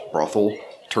refurbished brothel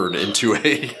turned into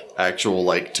a actual,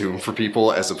 like, tomb for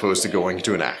people, as opposed to going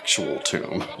to an actual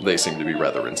tomb. They seem to be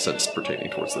rather incensed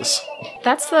pertaining towards this.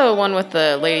 That's the one with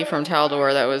the lady from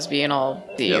Taldor that was being all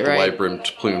Yeah, the right? wide-brimmed,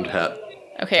 plumed hat.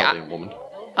 Okay, Italian woman.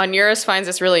 Onuris finds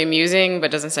this really amusing,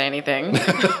 but doesn't say anything.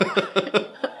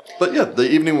 But yeah, the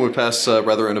evening would pass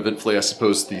rather uneventfully. I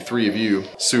suppose the 3 of you,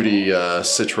 Sudi,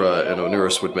 Citra, and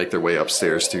Onuris, would make their way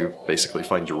upstairs to basically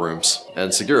find your rooms.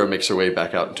 And Sagira makes her way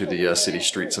back out into the city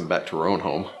streets and back to her own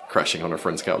home, crashing on her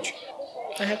friend's couch.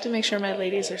 I have to make sure my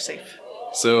ladies are safe.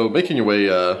 So, making your way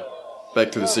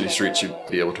back through the city streets, you'd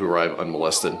be able to arrive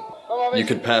unmolested. You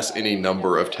could pass any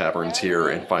number of taverns here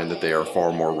and find that they are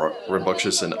far more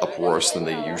rambunctious and uproarious than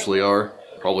they usually are.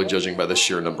 Probably judging by the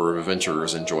sheer number of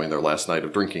adventurers enjoying their last night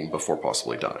of drinking before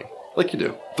possibly dying. Like you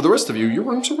do. For the rest of you, your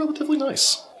rooms are relatively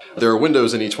nice. There are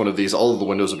windows in each one of these. All of the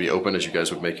windows would be open as you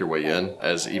guys would make your way in,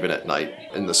 as even at night,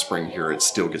 in the spring here, it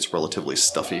still gets relatively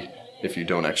stuffy if you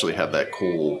don't actually have that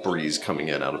cool breeze coming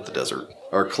in out of the desert.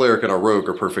 Our cleric and our rogue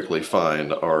are perfectly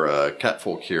fine. Our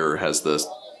catfolk here has this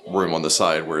room on the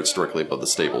side where it's directly above the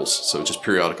stables, so just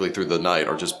periodically through the night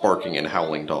are just barking and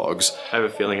howling dogs. I have a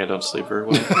feeling I don't sleep very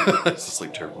well. I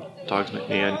sleep terribly. Dogs make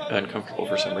me uncomfortable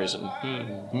for some reason.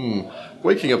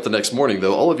 Waking up the next morning,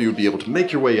 though, all of you would be able to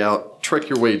make your way out, trek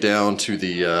your way down to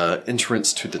the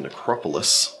entrance to the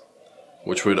necropolis,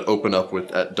 which would open up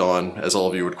at dawn, as all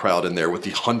of you would crowd in there with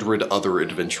the 100 other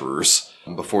adventurers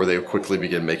before they would quickly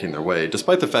begin making their way.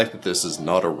 Despite the fact that this is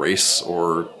not a race,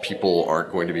 or people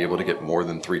aren't going to be able to get more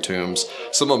than 3 tombs,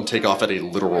 some of them take off at a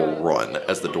literal run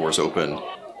as the doors open.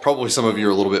 Probably some of you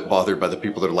are a little bit bothered by the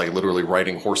people that are, like, literally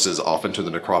riding horses off into the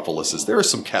necropolis. There are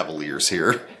some cavaliers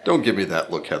here. Don't give me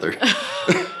that look, Heather.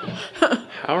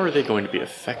 How are they going to be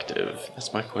effective?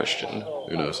 That's my question.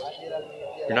 Who knows?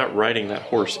 You're not riding that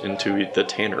horse into the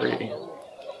tannery.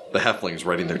 The halflings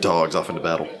riding their dogs off into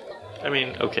battle. I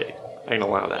mean, okay, I can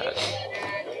allow that.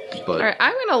 But All right,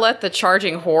 I'm going to let the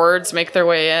charging hordes make their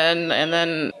way in,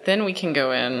 and then we can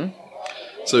go in.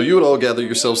 so you would all gather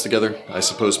yourselves together, I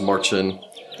suppose, march in.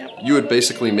 You would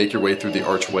basically make your way through the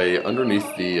archway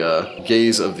underneath the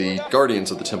gaze of the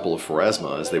guardians of the Temple of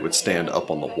Pharasma as they would stand up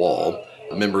on the wall.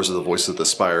 Members of the Voice of the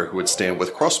Spire who would stand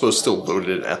with crossbows still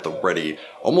loaded at the ready,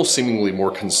 almost seemingly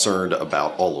more concerned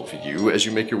about all of you as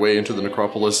you make your way into the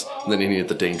necropolis than any of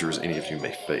the dangers any of you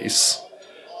may face.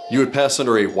 You would pass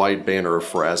under a wide banner of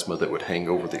Pharasma that would hang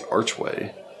over the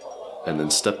archway, and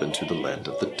then step into the land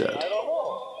of the dead.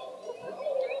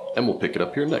 And we'll pick it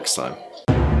up here next time.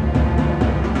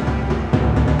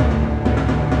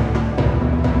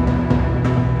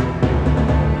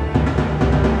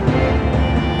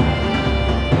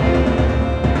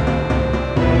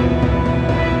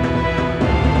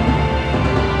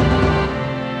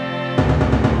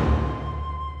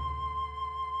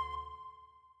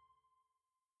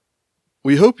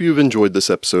 We hope you've enjoyed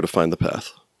this episode of Find the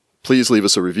Path. Please leave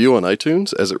us a review on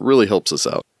iTunes, as it really helps us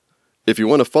out. If you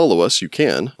want to follow us, you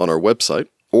can on our website,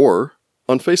 or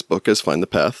on Facebook as Find the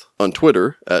Path, on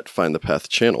Twitter at Find the Path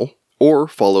Channel, or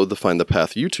follow the Find the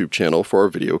Path YouTube channel for our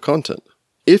video content.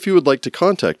 If you would like to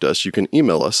contact us, you can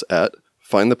email us at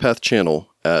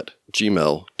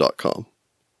findthepathchannel@gmail.com.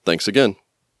 Thanks again.